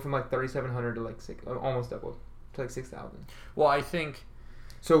 It went from like 3,700 to like almost doubled to like 6,000. Well, I think.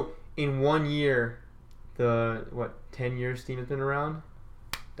 So in 1 year, 10 years Steam has been around,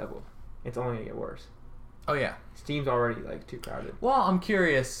 doubled. It's only gonna get worse. Oh yeah. Steam's already like too crowded. Well, I'm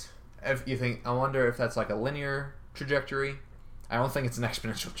curious if you think. I wonder if that's like a linear trajectory. I don't think it's an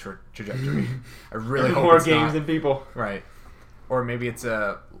exponential trajectory. I really hope more it's games not. than people. Right. Or maybe it's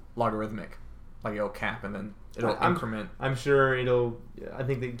a logarithmic, like it'll cap and then it'll increment. I'm sure it'll. I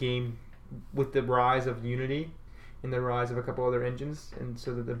think the game, with the rise of Unity and the rise of a couple other engines, and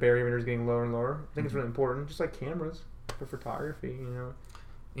so that the barrier is getting lower and lower. I think it's really important, just like cameras for photography,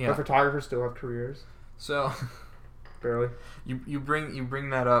 Yeah. But photographers still have careers. So, barely. You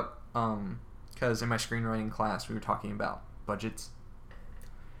bring that up because in my screenwriting class we were talking about budgets,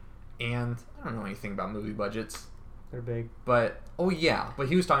 and I don't know anything about movie budgets. They're big. But but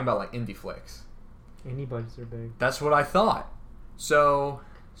he was talking about like indie flicks. Indie budgets are big. That's what I thought. So.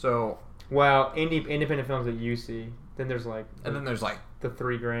 Well, independent films that you see, then there's like... then there's like... the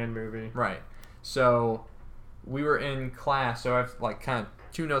 $3,000 movie. Right. So, we were in class, so I have like kind of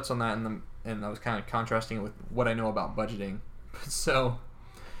 2 notes on that, and I was kind of contrasting it with what I know about budgeting. So,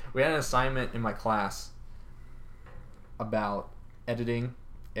 we had an assignment in my class about editing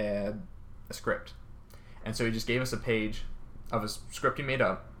a script. And so he just gave us a page of a script he made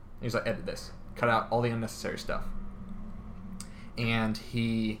up. And he's like, edit this. Cut out all the unnecessary stuff. And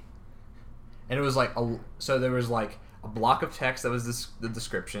it was like so there was like a block of text that was the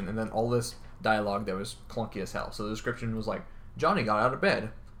description, and then all this dialogue that was clunky as hell. So the description was like, Johnny got out of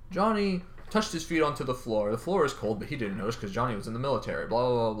bed. Johnny touched his feet onto the floor. The floor is cold, but he didn't notice because Johnny was in the military. Blah,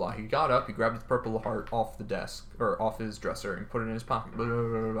 blah, blah, blah. He got up, he grabbed his purple heart off the desk, or off his dresser, and put it in his pocket. Blah, blah,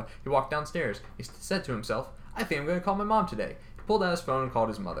 blah, blah, blah. He walked downstairs. He said to himself, I think I'm going to call my mom today. He pulled out his phone and called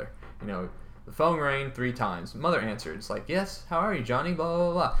his mother. You know, the phone rang 3 times. Mother answered. It's like, yes, how are you, Johnny? Blah,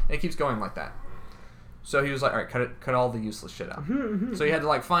 blah, blah. And it keeps going like that. So he was like, all right, cut all the useless shit out. So he had to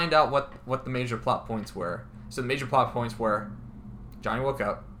like find out what the major plot points were. So the major plot points were Johnny woke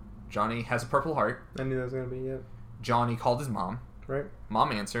up. Johnny has a purple heart. I knew that was going to be, yeah. Johnny called his mom. Right.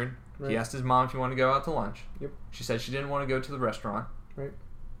 Mom answered. Right. He asked his mom if he wanted to go out to lunch. Yep. She said she didn't want to go to the restaurant. Right.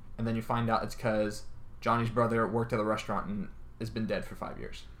 And then you find out it's because Johnny's brother worked at the restaurant and has been dead for 5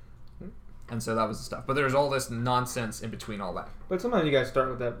 years. And so that was the stuff. But there's all this nonsense in between all that. But sometimes you guys start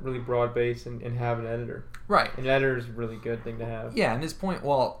with that really broad base and have an editor. Right. An editor is a really good thing to have. Yeah, and his point,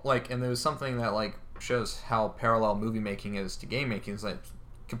 well, like, and there was something that, like, shows how parallel movie making is to game making. Is, like,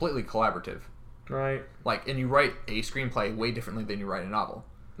 completely collaborative. Right. Like, and you write a screenplay way differently than you write a novel.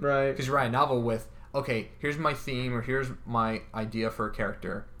 Right. Because you write a novel with, okay, here's my theme or here's my idea for a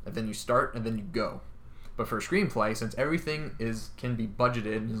character, and then you start and then you go. But for a screenplay, since everything can be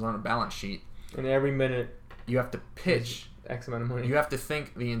budgeted and is on a balance sheet, and every minute you have to pitch X amount of money. You have to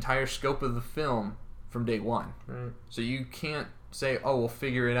think the entire scope of the film from day one. Right. So you can't say, oh, we'll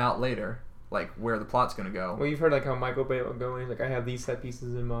figure it out later, like where the plot's going to go. Well, you've heard like how Michael Bay will go in, like, I have these set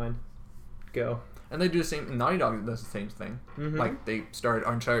pieces in mind. Go. And they do the same. Naughty Dog does the same thing. Mm-hmm. Like they started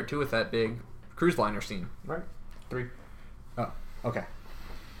Uncharted 2 with that big cruise liner scene. Right. 3. Oh, okay.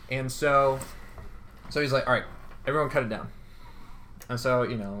 And so he's like, all right, everyone cut it down. And so,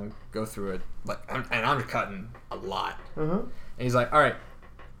 you know, go through it. Like, I'm cutting a lot. Uh-huh. And he's like, all right,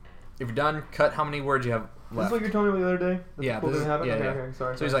 if you're done, cut how many words you have This left. is what you're telling me the other day? Yeah, This this is, happen? yeah, Okay, yeah. okay,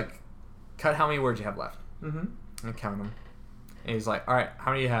 sorry. So he's like, cut how many words you have left. Mm-hmm. I count them. And he's like, all right,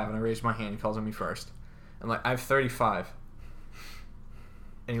 how many do you have? And I raise my hand. He calls on me first. I'm like, I have 35.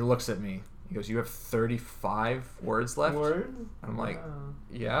 And he looks at me. He goes, you have 35 words left? Words? I'm like, Wow.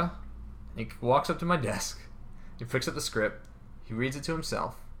 yeah. And he walks up to my desk. He picks up the script. He reads it to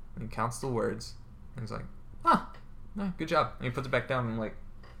himself. And he counts the words. And he's like, good job. And he puts it back down. And I'm like,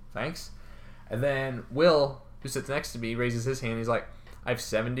 thanks. And then Will, who sits next to me, raises his hand. He's like, I have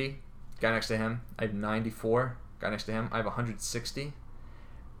 70. Guy next to him. I have 94. Guy next to him. I have 160. And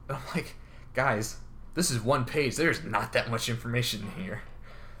I'm like, guys, this is one page. There's not that much information here.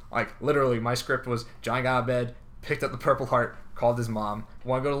 Like, literally, my script was, John got out of bed, picked up the Purple Heart, called his mom.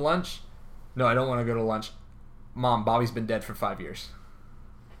 Want to go to lunch? No, I don't want to go to lunch. Mom, Bobby's been dead for 5 years.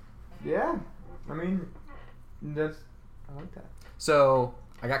 Yeah. I mean, I like that. So,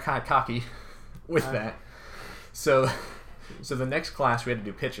 I got kind of cocky with that. So the next class, we had to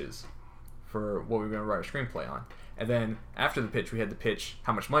do pitches for what we were going to write a screenplay on. And then, after the pitch, we had to pitch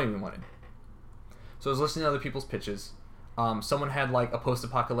how much money we wanted. So I was listening to other people's pitches. Someone had, like, a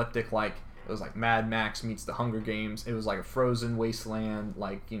post-apocalyptic, like, it was like Mad Max meets the Hunger Games. It was like a frozen wasteland.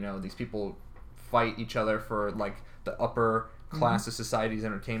 Like, you know, these people fight each other for, like, the upper class of society's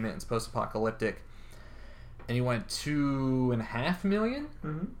entertainment. It's post-apocalyptic. And he wanted $2.5 million? Mm-hmm.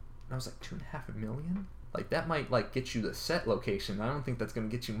 And I was like, $2.5 million? Like, that might, like, get you the set location. I don't think that's going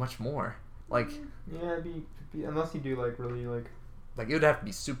to get you much more. Like... Yeah, it'd be unless you do, like, really, like... Like, it would have to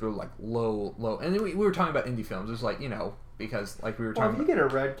be super, like, low. And then we were talking about indie films. It was like, you know, because, like, we were talking if you get a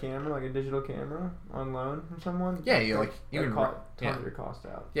red camera, like a digital camera, on loan from someone... Yeah, you like... You can tons of your cost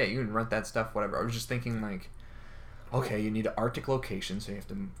out. Yeah, you can rent that stuff, whatever. I was just thinking, like... Okay, you need an Arctic location, so you have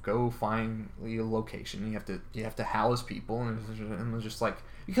to go find a location. You have to house people, and it was just like...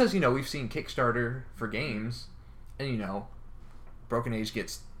 Because, you know, we've seen Kickstarter for games, and, you know, Broken Age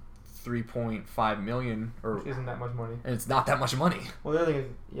gets... $3.5 million, Which isn't that much money. And it's not that much money. Well, the other thing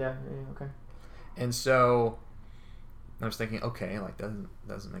is, yeah, okay. And so I was thinking, okay, like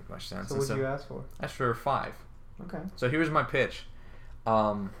doesn't make much sense. So what did you ask for? I asked for 5. Okay. So here's my pitch.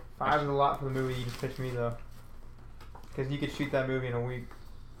 5 is a lot for the movie you just pitched me though, because you could shoot that movie in a week.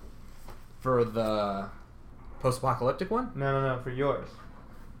 For the post-apocalyptic one? No, for yours.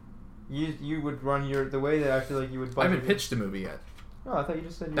 You would run the way that I feel like you would. I haven't pitched a movie yet. No, I thought you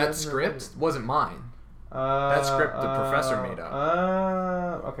just said that script wasn't mine. That script the professor made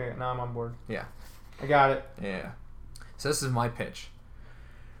up. Okay, now I'm on board. Yeah. I got it. Yeah. So this is my pitch.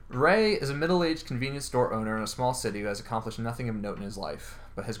 Ray is a middle-aged convenience store owner in a small city who has accomplished nothing of note in his life,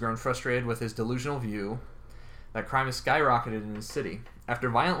 but has grown frustrated with his delusional view that crime has skyrocketed in his city. After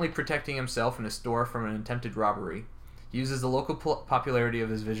violently protecting himself and his store from an attempted robbery, he uses the local popularity of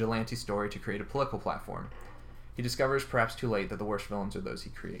his vigilante story to create a political platform. He discovers, perhaps too late, that the worst villains are those he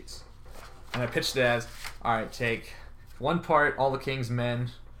creates. And I pitched it as, alright, take 1 part All the King's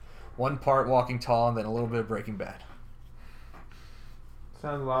Men, 1 part Walking Tall and then a little bit of Breaking Bad.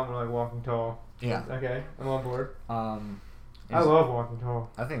 Sounds a lot more like Walking Tall. Yeah. Okay, I'm on board. I Is- love Walking Tall.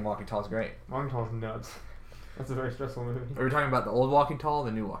 I think Walking Tall is great. Walking Tall's nuts. That's a very stressful movie. Are we talking about the old Walking Tall or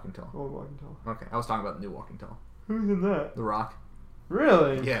the new Walking Tall? Old Walking Tall. Okay, I was talking about the new Walking Tall. Who's in that? The Rock.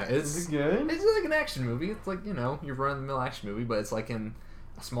 Really? Yeah, Is it good? It's like an action movie. It's like, you know, your run-of-the-mill action movie, but it's like in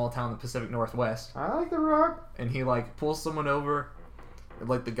a small town in the Pacific Northwest. I like The Rock. And he, like, pulls someone over,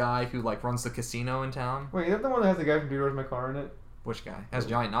 like the guy who, like, runs the casino in town. Wait, is that the one that has the guy from Two Doors My Car in it? Which guy? Has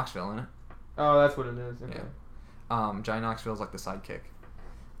Johnny Knoxville in it. Oh, that's what it is. Okay. Yeah. Johnny Knoxville's like the sidekick.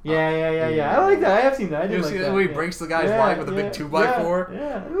 Yeah. I like that. I have seen that. I You did ever like see that. where he breaks the guy's leg with a big 2x4?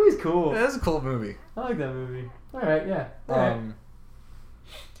 Yeah, that movie's cool. Yeah, that's a cool movie. I like that movie. Alright, yeah. Alright.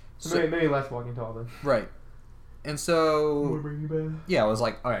 So, Maybe less Walking Tall then. right. And so, yeah, I was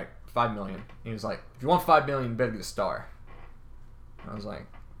like, alright, $5 million. He was like, if you want $5 million, you better get a star. I was like,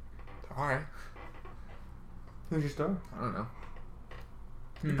 alright. Who's your star? I don't know.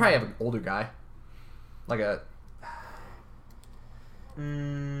 You probably have an older guy. Like a...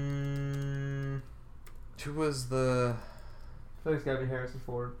 Who was the... I feel like it's gotta be Harrison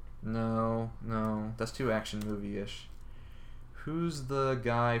Ford. No. That's too action movie-ish. Who's the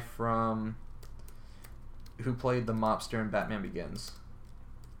guy from... Who played the mobster in Batman Begins?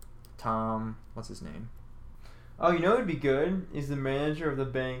 Tom... What's his name? Oh, you know what'd be good? Is the manager of the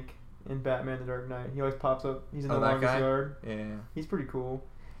bank in Batman The Dark Knight. He always pops up. He's in the that longest guy? yard. Yeah. He's pretty cool.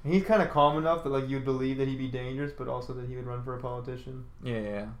 And he's kind of calm enough that like you'd believe that he'd be dangerous, but also that he would run for a politician.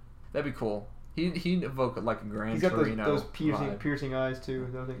 Yeah. That'd be cool. He'd evoke like a Gran He's got Torino those vibe. piercing eyes too.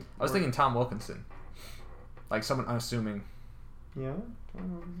 I was thinking Tom Wilkinson. Like someone unassuming. Yeah,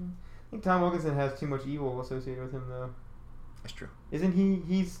 Tom Wilkinson. I think Tom Wilkinson has too much evil associated with him though. That's true. Isn't he?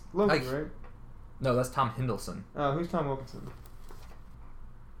 He's Loki, right? No, that's Tom Hiddleston. Oh, who's Tom Wilkinson?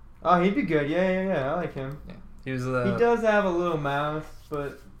 Oh, he'd be good. Yeah. I like him. Yeah. He was He does have a little mouth,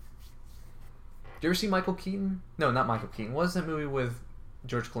 but... Did you ever see Michael Keaton? No, not Michael Keaton. What was that movie with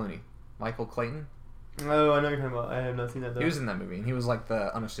George Clooney? Michael Clayton? Oh, I know what you're talking about. I have not seen that though. He was in that movie, and he was like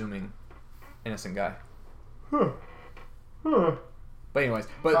the unassuming, innocent guy. Huh. But anyways,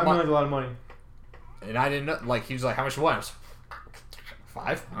 but $5 million's a lot of money. and I didn't know. Like he was like, "How much was it?" $5?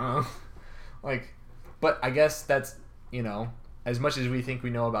 I don't know. Like, but I guess that's, you know, as much as we think we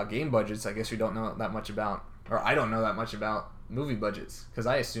know about game budgets, I guess we don't know that much about, or I don't know that much about movie budgets because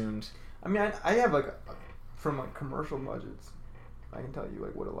I assumed. I mean, I have like from like commercial budgets, I can tell you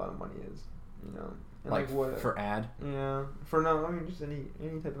like what a lot of money is, you know, and Like what for ad. Yeah, for no, I mean just any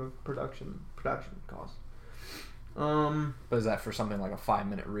type of production cost. But is that for something like a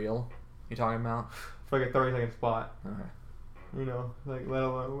 5-minute reel? You talking about? For like a 30-second spot. Okay. You know, like let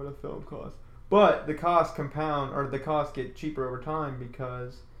alone what a film costs. But the costs compound, or the costs get cheaper over time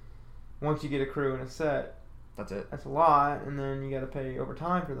because once you get a crew and a set, That's it. that's a lot, and then you got to pay over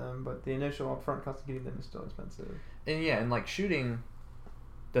time for them. But the initial upfront cost of getting them is still expensive. And yeah, and like shooting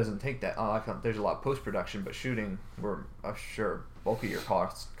doesn't take that. There's a lot of post production, but shooting, where I'm sure bulk of your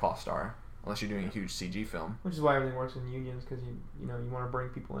costs are, unless you're doing a huge CG film. Which is why everything works in unions, because you want to bring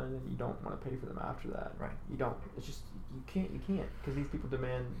people in and you don't want to pay for them after that. Right. You don't. It's just you can't because these people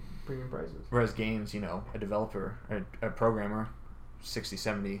demand premium prices. Whereas games, you know, a developer, a programmer, 60,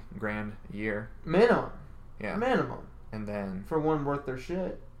 70 grand a year. Minimum. Yeah. Minimum. And then For one worth their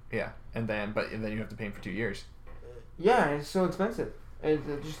shit. yeah, and then you have to pay him for 2 years. Yeah, it's so expensive. It's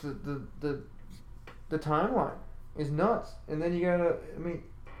just the timeline is nuts, and then you gotta. I mean,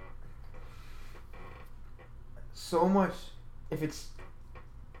 so much. If it's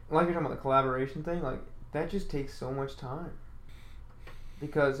like you're talking about the collaboration thing, like that just takes so much time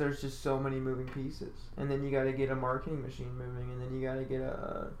because there's just so many moving pieces, and then you gotta get a marketing machine moving, and then you gotta get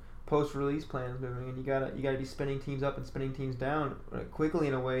a post-release plans moving, and you gotta be spinning teams up and spinning teams down quickly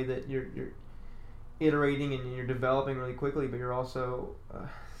in a way that you're iterating and you're developing really quickly, but you're also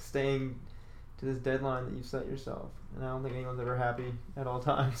staying to this deadline that you've set yourself. And I don't think anyone's ever happy at all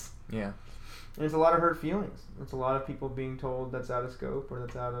times. Yeah. And it's a lot of hurt feelings. It's a lot of people being told that's out of scope or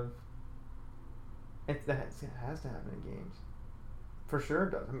that's out of. It has to happen in games. For sure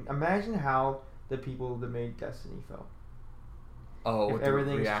it does. I mean, imagine how the people that made Destiny felt. Oh, If with the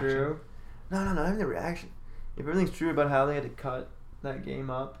everything's reaction. true. No, not even the reaction. If everything's true about how they had to cut that game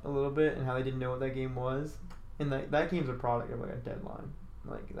up a little bit and how they didn't know what that game was, and that game's a product of like a deadline.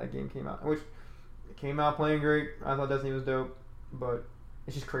 Like that game came out, which it came out playing great. I thought Destiny was dope, but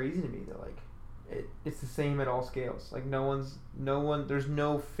it's just crazy to me that like it's the same at all scales. Like there's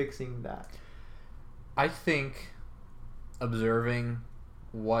no fixing that. I think observing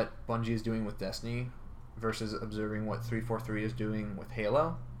what Bungie is doing with Destiny versus observing what 343 is doing with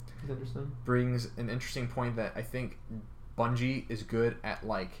Halo, It's interesting. brings an interesting point that I think Bungie is good at,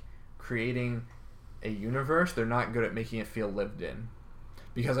 like, creating a universe. They're not good at making it feel lived in.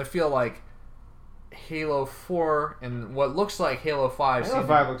 Because I feel like Halo 4 and what looks like Halo 5 Halo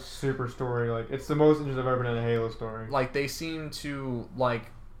 5 looks super story. Like, it's the most interesting I've ever been in a Halo story. like they seem to, like,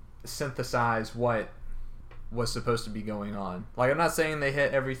 synthesize what was supposed to be going on. Like, I'm not saying they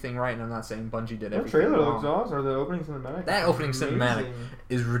hit everything right, and I'm not saying Bungie did That everything trailer wrong. looks awesome. Or the opening cinematic. That opening cinematic Amazing.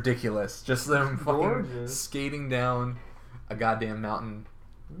 is ridiculous. Just them It's fucking gorgeous. skating down a goddamn mountain,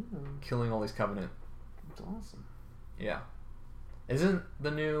 Mm, killing all these Covenant. it's awesome. Yeah. Isn't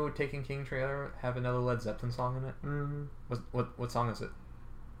the new Taken King trailer have another Led Zeppelin song in it? Mm-hmm. What song is it?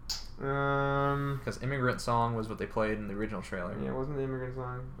 Um. Because Immigrant Song was what they played in the original trailer. Yeah, it wasn't the Immigrant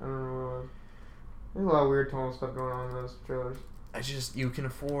Song. I don't remember what it was. There's a lot of weird tonal stuff going on in those trailers. You can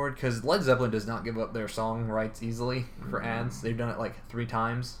afford, because Led Zeppelin does not give up their song rights easily for ads. They've done it like 3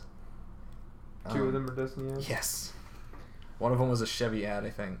 times. Two of them are Destiny ads. Yes. One of them was a Chevy ad, I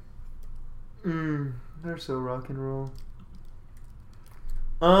think. They're so rock and roll.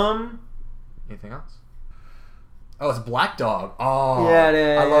 Anything else? Oh, it's Black Dog. Oh,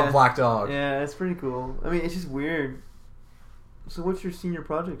 Yeah, I love yeah. Black Dog. Yeah, it's pretty cool. I mean, it's just weird. So, what's your senior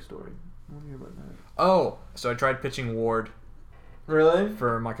project story? I want to hear about that. Oh, so I tried pitching Ward Really?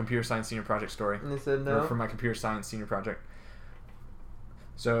 for my computer science senior project story. And they said Or no. for my computer science senior project.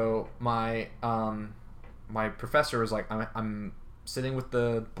 So my my professor was like, I'm sitting with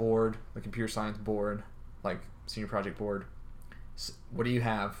the board, the computer science board, like senior project board. What do you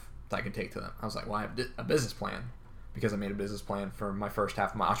have that I can take to them? I was like, well, I have a business plan because I made a business plan for my first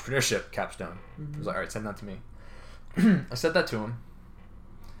half of my entrepreneurship capstone. He was like, all right, send that to me. I said that to him.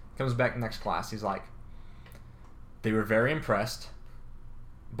 Comes back next class. He's like, they were very impressed,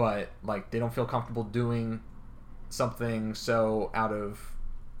 but like they don't feel comfortable doing something so out of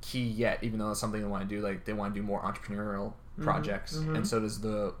key yet, even though that's something they want to do. Like they want to do more entrepreneurial projects, and so does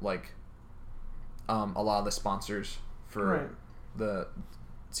the like a lot of the sponsors for Right. the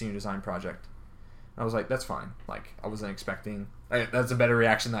senior design project. I was like, that's fine. Like I wasn't expecting. That's a better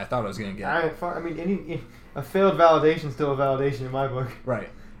reaction than I thought I was gonna get. I mean, a failed validation is still a validation in my book. Right.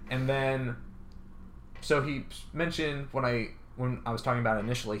 And then, so he mentioned when I was talking about it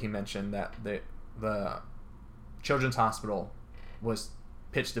initially, he mentioned that the Children's Hospital was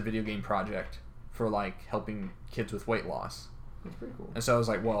pitched a video game project for like helping kids with weight loss. That's pretty cool. And so I was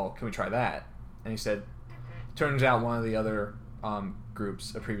like, well, can we try that? And he said, turns out one of the other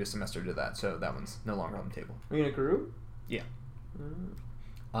groups a previous semester did that, so that one's no longer on the table. Are you in a group? Yeah.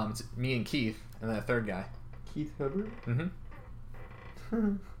 Mm. It's me and Keith, and then a third guy. Keith Hubbard?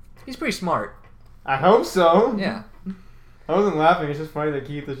 Mm-hmm. He's pretty smart. I hope so. Yeah. I wasn't laughing. It's just funny that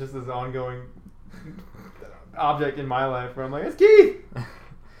Keith is just this ongoing object in my life where I'm like, it's Keith!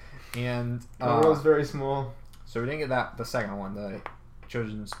 And The world's very small. so we didn't get the second one, the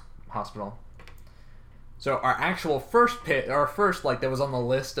Children's Hospital. So our actual first like that was on the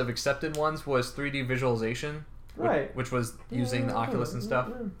list of accepted ones was 3D visualization, Right. which was using the Oculus and stuff.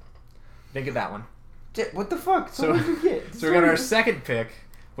 Didn't get that one. What the fuck? So So- what did you get? So we got our second pick,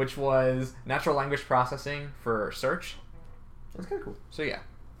 which was natural language processing for search. That's kind of cool. So yeah.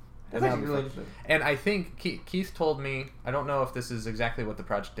 That's And actually that- really interesting. And I think Keith told me, I don't know if this is exactly what the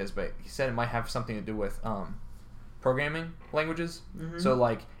project is, but he said it might have something to do with programming languages. Mm-hmm. So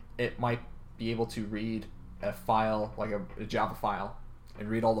like it might be able to read a file, like a Java file, and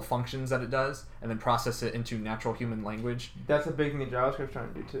read all the functions that it does, and then process it into natural human language. That's a big thing that JavaScript's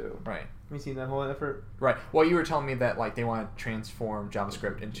trying to do too. Right. Have you seen that whole effort? Right. Well, you were telling me that like they want to transform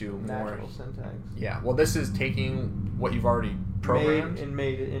JavaScript into more. Natural syntax. Yeah. Well, this is taking what you've already programmed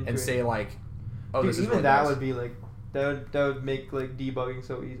Made it into and it. say like, oh, Dude, this is even what that it would be like that would make like debugging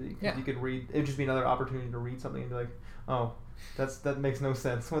so easy. 'Cause Yeah. you could read. It would just be another opportunity to read something and be like, oh, that makes no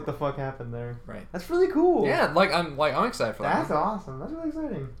sense. What the fuck happened there? Right. That's really cool. Yeah. I'm excited for that. That's awesome. That's really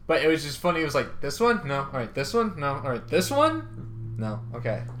exciting. But it was just funny. It was like this one, no. All right, this one, no. All right, this one, no.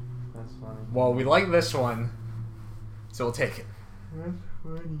 Okay. That's funny. Well, we like this one, so we'll take it. That's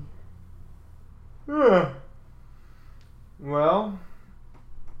funny. Ugh. Well,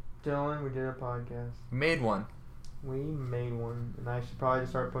 Dylan, we did a podcast. We made one. We made one, and I should probably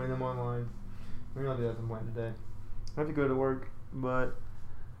just start putting them online. Maybe I'll do that some point today. I have to go to work, but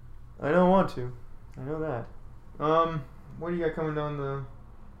I don't want to. I know that. What do you got coming down the?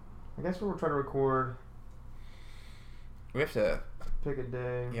 I guess we'll try to record. We have to. Pick a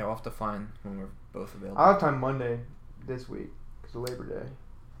day. Yeah, we'll have to find when we're both available. I'll have time Monday this week because of Labor Day.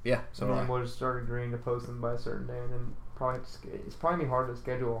 Yeah. So and do then I. we'll just start agreeing to post them by a certain day, and then probably have to it's probably gonna be hard to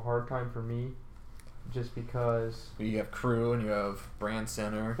schedule a hard time for me just because. You have crew and you have brand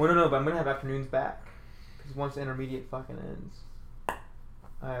center. Well, no, but I'm gonna have afternoons back because once the intermediate fucking ends,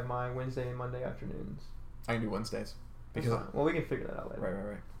 I have my Wednesday and Monday afternoons. I can do Wednesdays. That's Because fine. Well, we can figure that out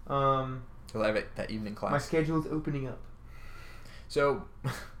later. right. Because I have that evening class. My schedule is opening up. So,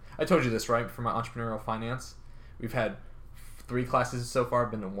 I told you this, right? For my entrepreneurial finance, we've had 3 classes so far.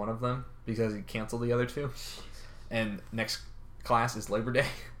 I've been to one of them because he canceled the other 2. And next class is Labor Day.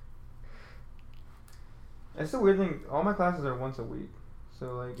 It's the weird thing. All my classes are once a week,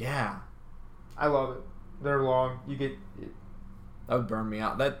 so like. Yeah. I love it. They're long. You get That would burn me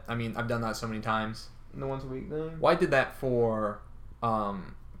out. I've done that so many times. the once a week thing. Well, I did that for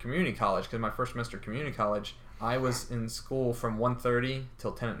community college because my first semester of community college, I was in school from 1:30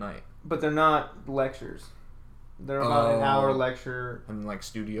 till 10 at night. But they're not lectures. They're about an hour lecture, And like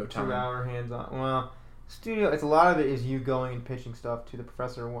studio time. 2 hour hands on. Well, studio. It's a lot of it is you going and pitching stuff to the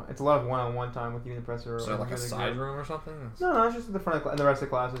professor. It's a lot of one-on-one time with you and the professor. So or like a the side group. room or something? No, it's just at the front of and the rest of the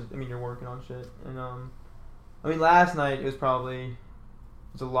classes. I mean, you're working on shit, and last night it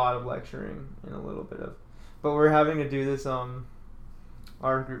was a lot of lecturing and a little bit of, but we're having to do this.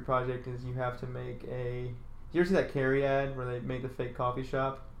 Our group project is you have to make a. You ever see that Carrie ad where they make the fake coffee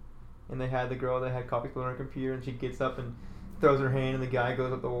shop, and they had the girl that had coffee spilled on her computer, and she gets up and throws her hand, and the guy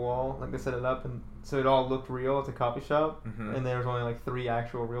goes up the wall, like they set it up, and so it all looked real. It's a coffee shop, Mm-hmm. and there was only like 3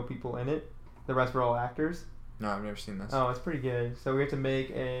 actual real people in it. The rest were all actors. No, I've never seen this. Oh, it's pretty good. So we have to make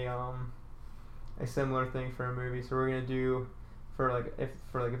a similar thing for a movie. So we're gonna do if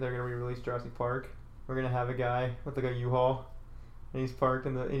they're gonna re-release Jurassic Park, we're gonna have a guy with like a U-Haul, and he's parked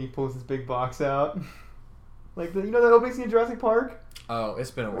and he pulls this big box out, like the that opening scene in Jurassic Park. Oh,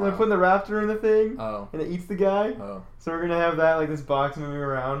 it's been a Where while. they're putting the raptor in the thing, Oh. and it eats the guy. Oh. So we're gonna have that like this box moving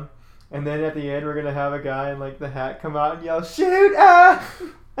around, and then at the end we're gonna have a guy in like the hat come out and yell "Shoot!"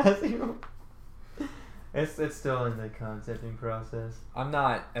 As you. It's still in the concepting process. I'm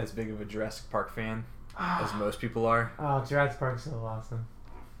not as big of a Jurassic Park fan as most people are. Oh, Jurassic Park's so awesome.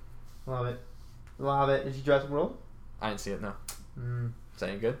 Love it. Love it. Did you Jurassic World? I didn't see it, no. Mm. Is that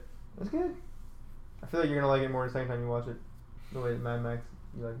any good? It's good. I feel like you're gonna like it more the second time you watch it. The way that Mad Max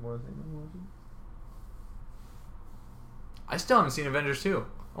you like more the second time you watch it. I still haven't seen Avengers 2.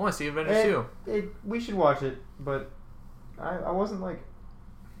 I want to see Avengers 2. We should watch it, but I wasn't like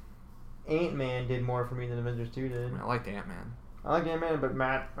Ant-Man did more for me than Avengers 2 did. I mean, I liked Ant-Man. I like Ant-Man, but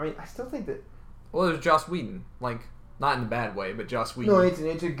I still think that. Well, there's Joss Whedon. Like, not in a bad way, but Joss Whedon. No, it's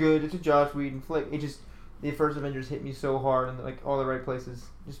a Joss Whedon flick. It just the first Avengers hit me so hard in like all the right places.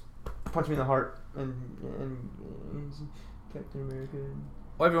 Just punched me in the heart and Captain America.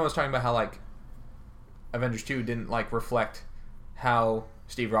 Well, everyone was talking about how like Avengers 2 didn't like reflect how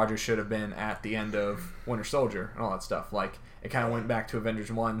Steve Rogers should have been at the end of Winter Soldier and all that stuff. Like, it kind of went back to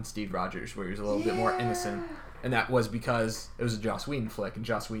Avengers 1 Steve Rogers, where he was a little bit more innocent. And that was because it was a Joss Whedon flick, and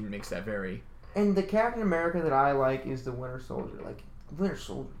Joss Whedon makes that very... And the Captain America that I like is the Winter Soldier. Like, Winter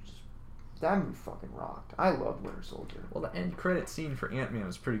Soldier, that movie fucking rocked. I loved Winter Soldier. Well, the end credit scene for Ant-Man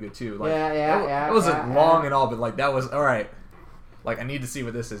was pretty good, too. Like, Yeah. It wasn't long at all, but, like, that was... Alright. Like, I need to see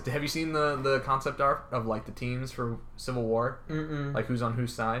what this is. Have you seen the concept art of, like, the teams for Civil War? Mm-mm. Like, who's on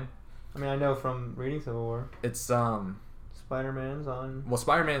whose side? I mean, I know from reading Civil War. It's, Spider-Man's on... Well,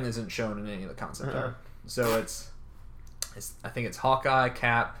 Spider-Man isn't shown in any of the concept Uh-uh. art. So it's I think it's Hawkeye,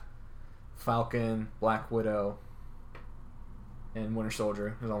 Cap, Falcon, Black Widow, and Winter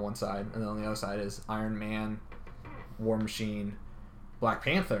Soldier is on one side, and then on the other side is Iron Man, War Machine, Black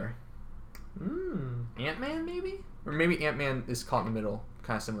Panther, Ant-Man maybe? Or maybe Ant-Man is caught in the middle,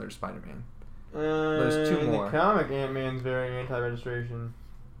 kind of similar to Spider-Man. There's 2 in more. the comic, Ant-Man's very anti-registration.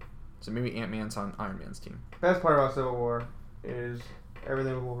 So maybe Ant-Man's on Iron Man's team. Best part about Civil War is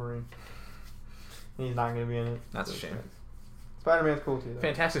everything with Wolverine. And he's not going to be in it. That's a shame. Spider-Man's cool too, though.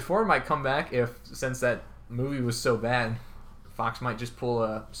 Fantastic Four might come back since that movie was so bad, Fox might just pull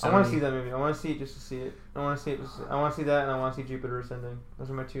a Sony. I want to see that movie. I want to see it just to see it. I want to see it. I want to see that, and I want to see Jupiter Ascending. Those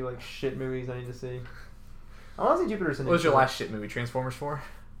are my 2 like shit movies I need to see. I want to see Jupiter Ascending. What was your last shit movie? Transformers 4?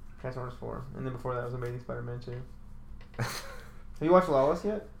 Transformers 4, and then before that was Amazing Spider-Man 2. Have you watched Lawless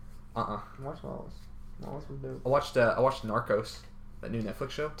yet? Watch Lawless. Lawless was dope. I watched Narcos, that new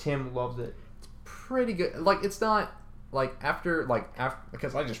Netflix show. Tim loves it. Pretty good. Like, it's not after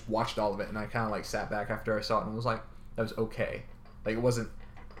because I just watched all of it and I kind of like sat back after I saw it and was like, that was okay. Like, it wasn't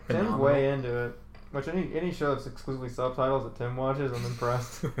Tim's phenomenal. way into it. Which any show that's exclusively subtitles that Tim watches, I'm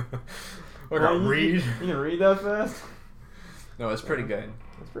impressed. I got read. You can read that fast? No, it's pretty good.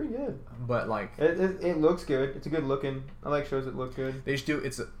 It's pretty good. But like, it looks good. It's a good looking. I like shows that look good. they just do.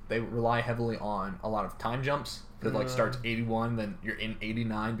 They rely heavily on a lot of time jumps. It like starts 81, then you're in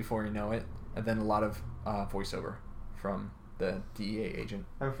 89 before you know it. and then a lot of voiceover from the DEA agent.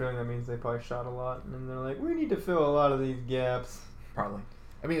 I have a feeling that means they probably shot a lot, and then they're like, we need to fill a lot of these gaps. Probably.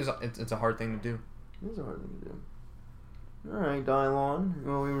 I mean, it's a hard thing to do. It is a hard thing to do. Alright, Dylon.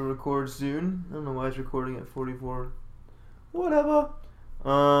 Well, we will record soon. I don't know why it's recording at 44. Whatever.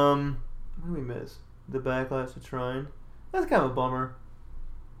 What did we miss? The Backlash to Trine. That's kind of a bummer.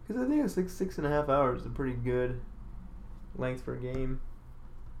 Because I think it's like 6.5 hours is a pretty good length for a game.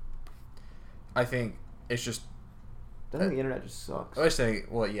 I think it's just... I think the internet just sucks. I would say,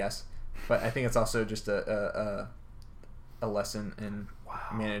 well, yes. But I think it's also just a lesson in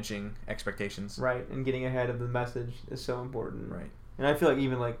managing expectations. Right, and getting ahead of the message is so important. Right. And I feel like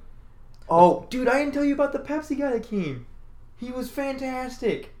even like... Oh, dude, I didn't tell you about the Pepsi guy that came. He was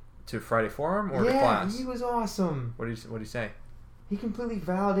fantastic. To Friday Forum or to class? Yeah, he was awesome. What did he say? He completely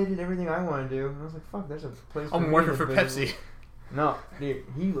validated everything I want to do. And I was like, fuck, there's a place for I'm me working in for this business. Pepsi. No, dude,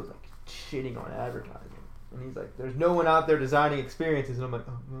 he was like shitting on advertising. And he's like, there's no one out there designing experiences. And I'm like,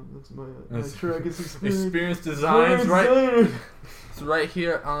 oh, no, that's my track is experience. Experience designs, right? Designer. It's right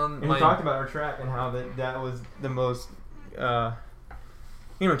here on And my... we talked about our track and how that was the most... you know,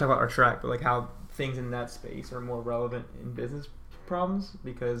 we talk about our track, but like how things in that space are more relevant in business problems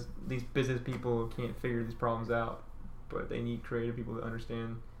because these business people can't figure these problems out, but they need creative people to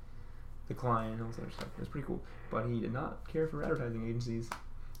understand the client and all this other stuff. It was pretty cool. But he did not care for advertising agencies.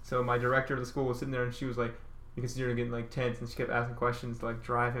 So my director of the school was sitting there and she was like, you can see her getting like tense and she kept asking questions to like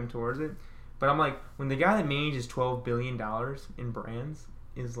drive him towards it. But I'm like, when the guy that manages $12 billion in brands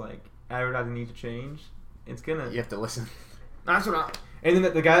is like, advertising needs to change, it's gonna... You have to listen. That's what I... And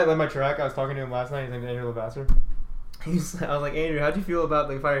then the guy that led my track, I was talking to him last night, his name is Andrew Lavasser. I was like, Andrew, how'd you feel about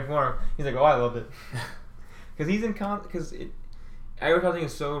the Friday Forum? He's like, oh, I loved it. Because he's in because advertising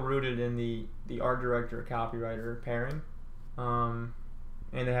is so rooted in the art director copywriter pairing, and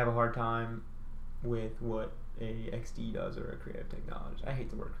they have a hard time with what a XD does or a creative technologist. I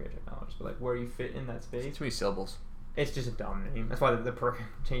hate the word creative technologist, but like where you fit in that space. Too many syllables. It's just a dumb name. That's why the perk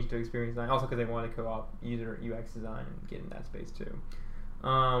changed to experience design. Also because they wanted to co-op user UX design and get in that space too.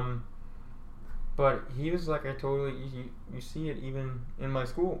 But he was like, you see it even in my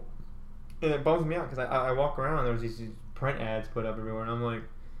school. And it bums me out because I walk around and there's these print ads put up everywhere and I'm like,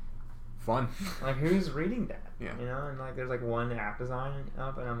 Fun. like who's reading that? Yeah. You know, and like there's like one app design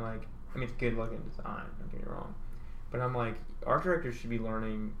up and I'm like, I mean it's good looking design, don't get me wrong. But I'm like, art directors should be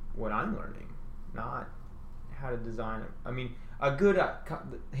learning what I'm learning, not how to design it. I mean, a good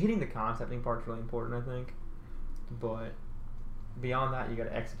hitting the concepting part's really important, I think. But beyond that, you got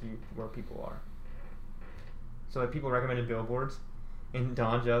to execute where people are. So like people recommended billboards, and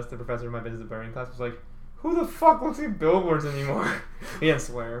Don Just, the professor of my business learning class, was like, "Who the fuck looks at billboards anymore?" He didn't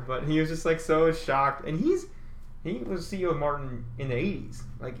swear, but he was just like so shocked. And he was CEO of Martin in the '80s.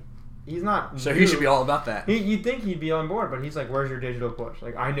 Like he's not. So new. he should be all about that. You'd think he'd be on board, but he's like, "Where's your digital push?"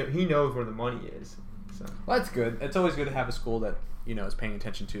 Like I know he knows where the money is. So. Well, that's good. It's always good to have a school that is paying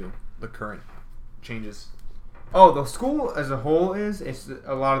attention to the current changes. Oh, the school as a whole it's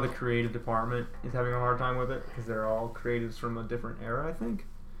a lot of the creative department is having a hard time with it because they're all creatives from a different era, I think.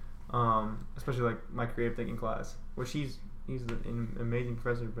 Especially like my creative thinking class, which he's an amazing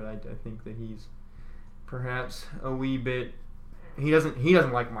professor, but I think that he's perhaps a wee bit. He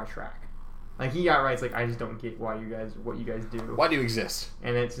doesn't like my track. Like he outright's like, I just don't get what you guys do. Why do you exist?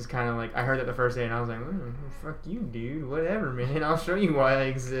 And it's just kind of like I heard that the first day and I was like, fuck you, dude. Whatever, man. I'll show you why I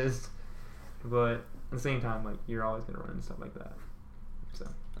exist. But at the same time, like you're always gonna run into stuff like that. So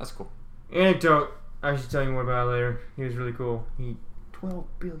That's cool. anecdote. I should tell you more about it later. He was really cool. He $12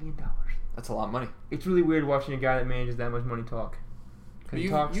 billion. That's a lot of money. It's really weird watching a guy that manages that much money talk. He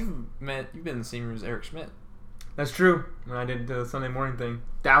talks. You've been in the same room as Eric Schmidt. That's true. When I did the Sunday morning thing,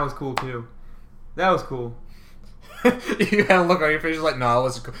 that was cool too. That was cool. You had a look on your face like, no, it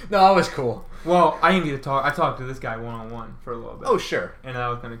wasn't cool. No, it was cool. Well, I didn't get to talk. I talked to this guy one-on-one for a little bit. Oh, sure. And that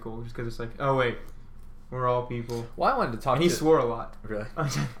was kind of cool, just because it's like, oh wait, we're all people. Well, I wanted to talk And he swore a lot. Really?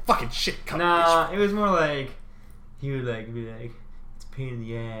 Fucking shit. Nah, it was more like he would be like, it's a pain in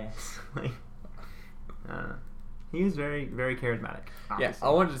the ass. Like, I don't know. He was very, very charismatic. Obviously. Yeah,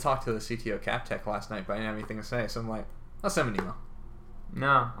 I wanted to talk to the CTO CapTech last night, but I didn't have anything to say, so I'm like, I'll send him an email.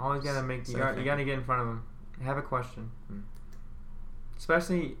 No, always gotta you gotta get in front of them. Have a question.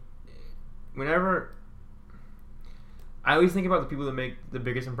 Especially whenever I always think about the people that make the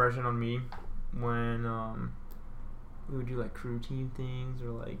biggest impression on me when we would do like crew team things or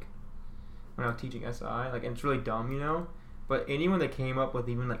like when I was teaching SI, like, and it's really dumb, but anyone that came up with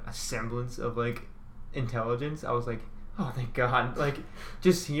even like a semblance of like intelligence, I was like, oh thank God, like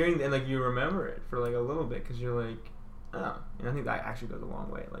just hearing and like you remember it for like a little bit because you're like, Oh, and I think that actually goes a long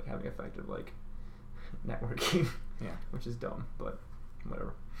way, like having effective like networking. Yeah. Which is dumb, but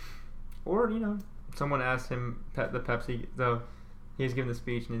whatever. Or someone asked him the Pepsi. So he was giving the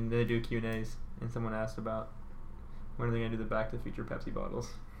speech, and they do Q&As, and someone asked about when are they gonna do the Back to the Future Pepsi bottles.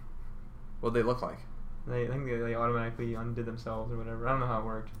 What they look like? I think they automatically undid themselves or whatever. I don't know how it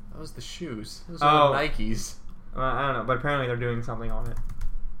worked. That was the shoes. Those are the Nikes. I don't know, but apparently they're doing something on it.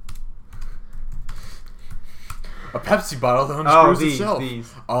 A Pepsi bottle that unscrews itself.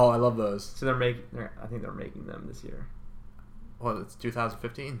 These. Oh, I love those. So I think they're making them this year. Well, it's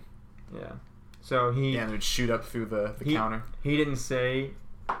 2015. Yeah. So Yeah, they would shoot up through the counter. He didn't say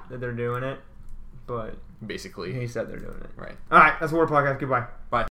that they're doing it, but Basically. he said they're doing it. Right. All right, that's War Podcast. Goodbye. Bye.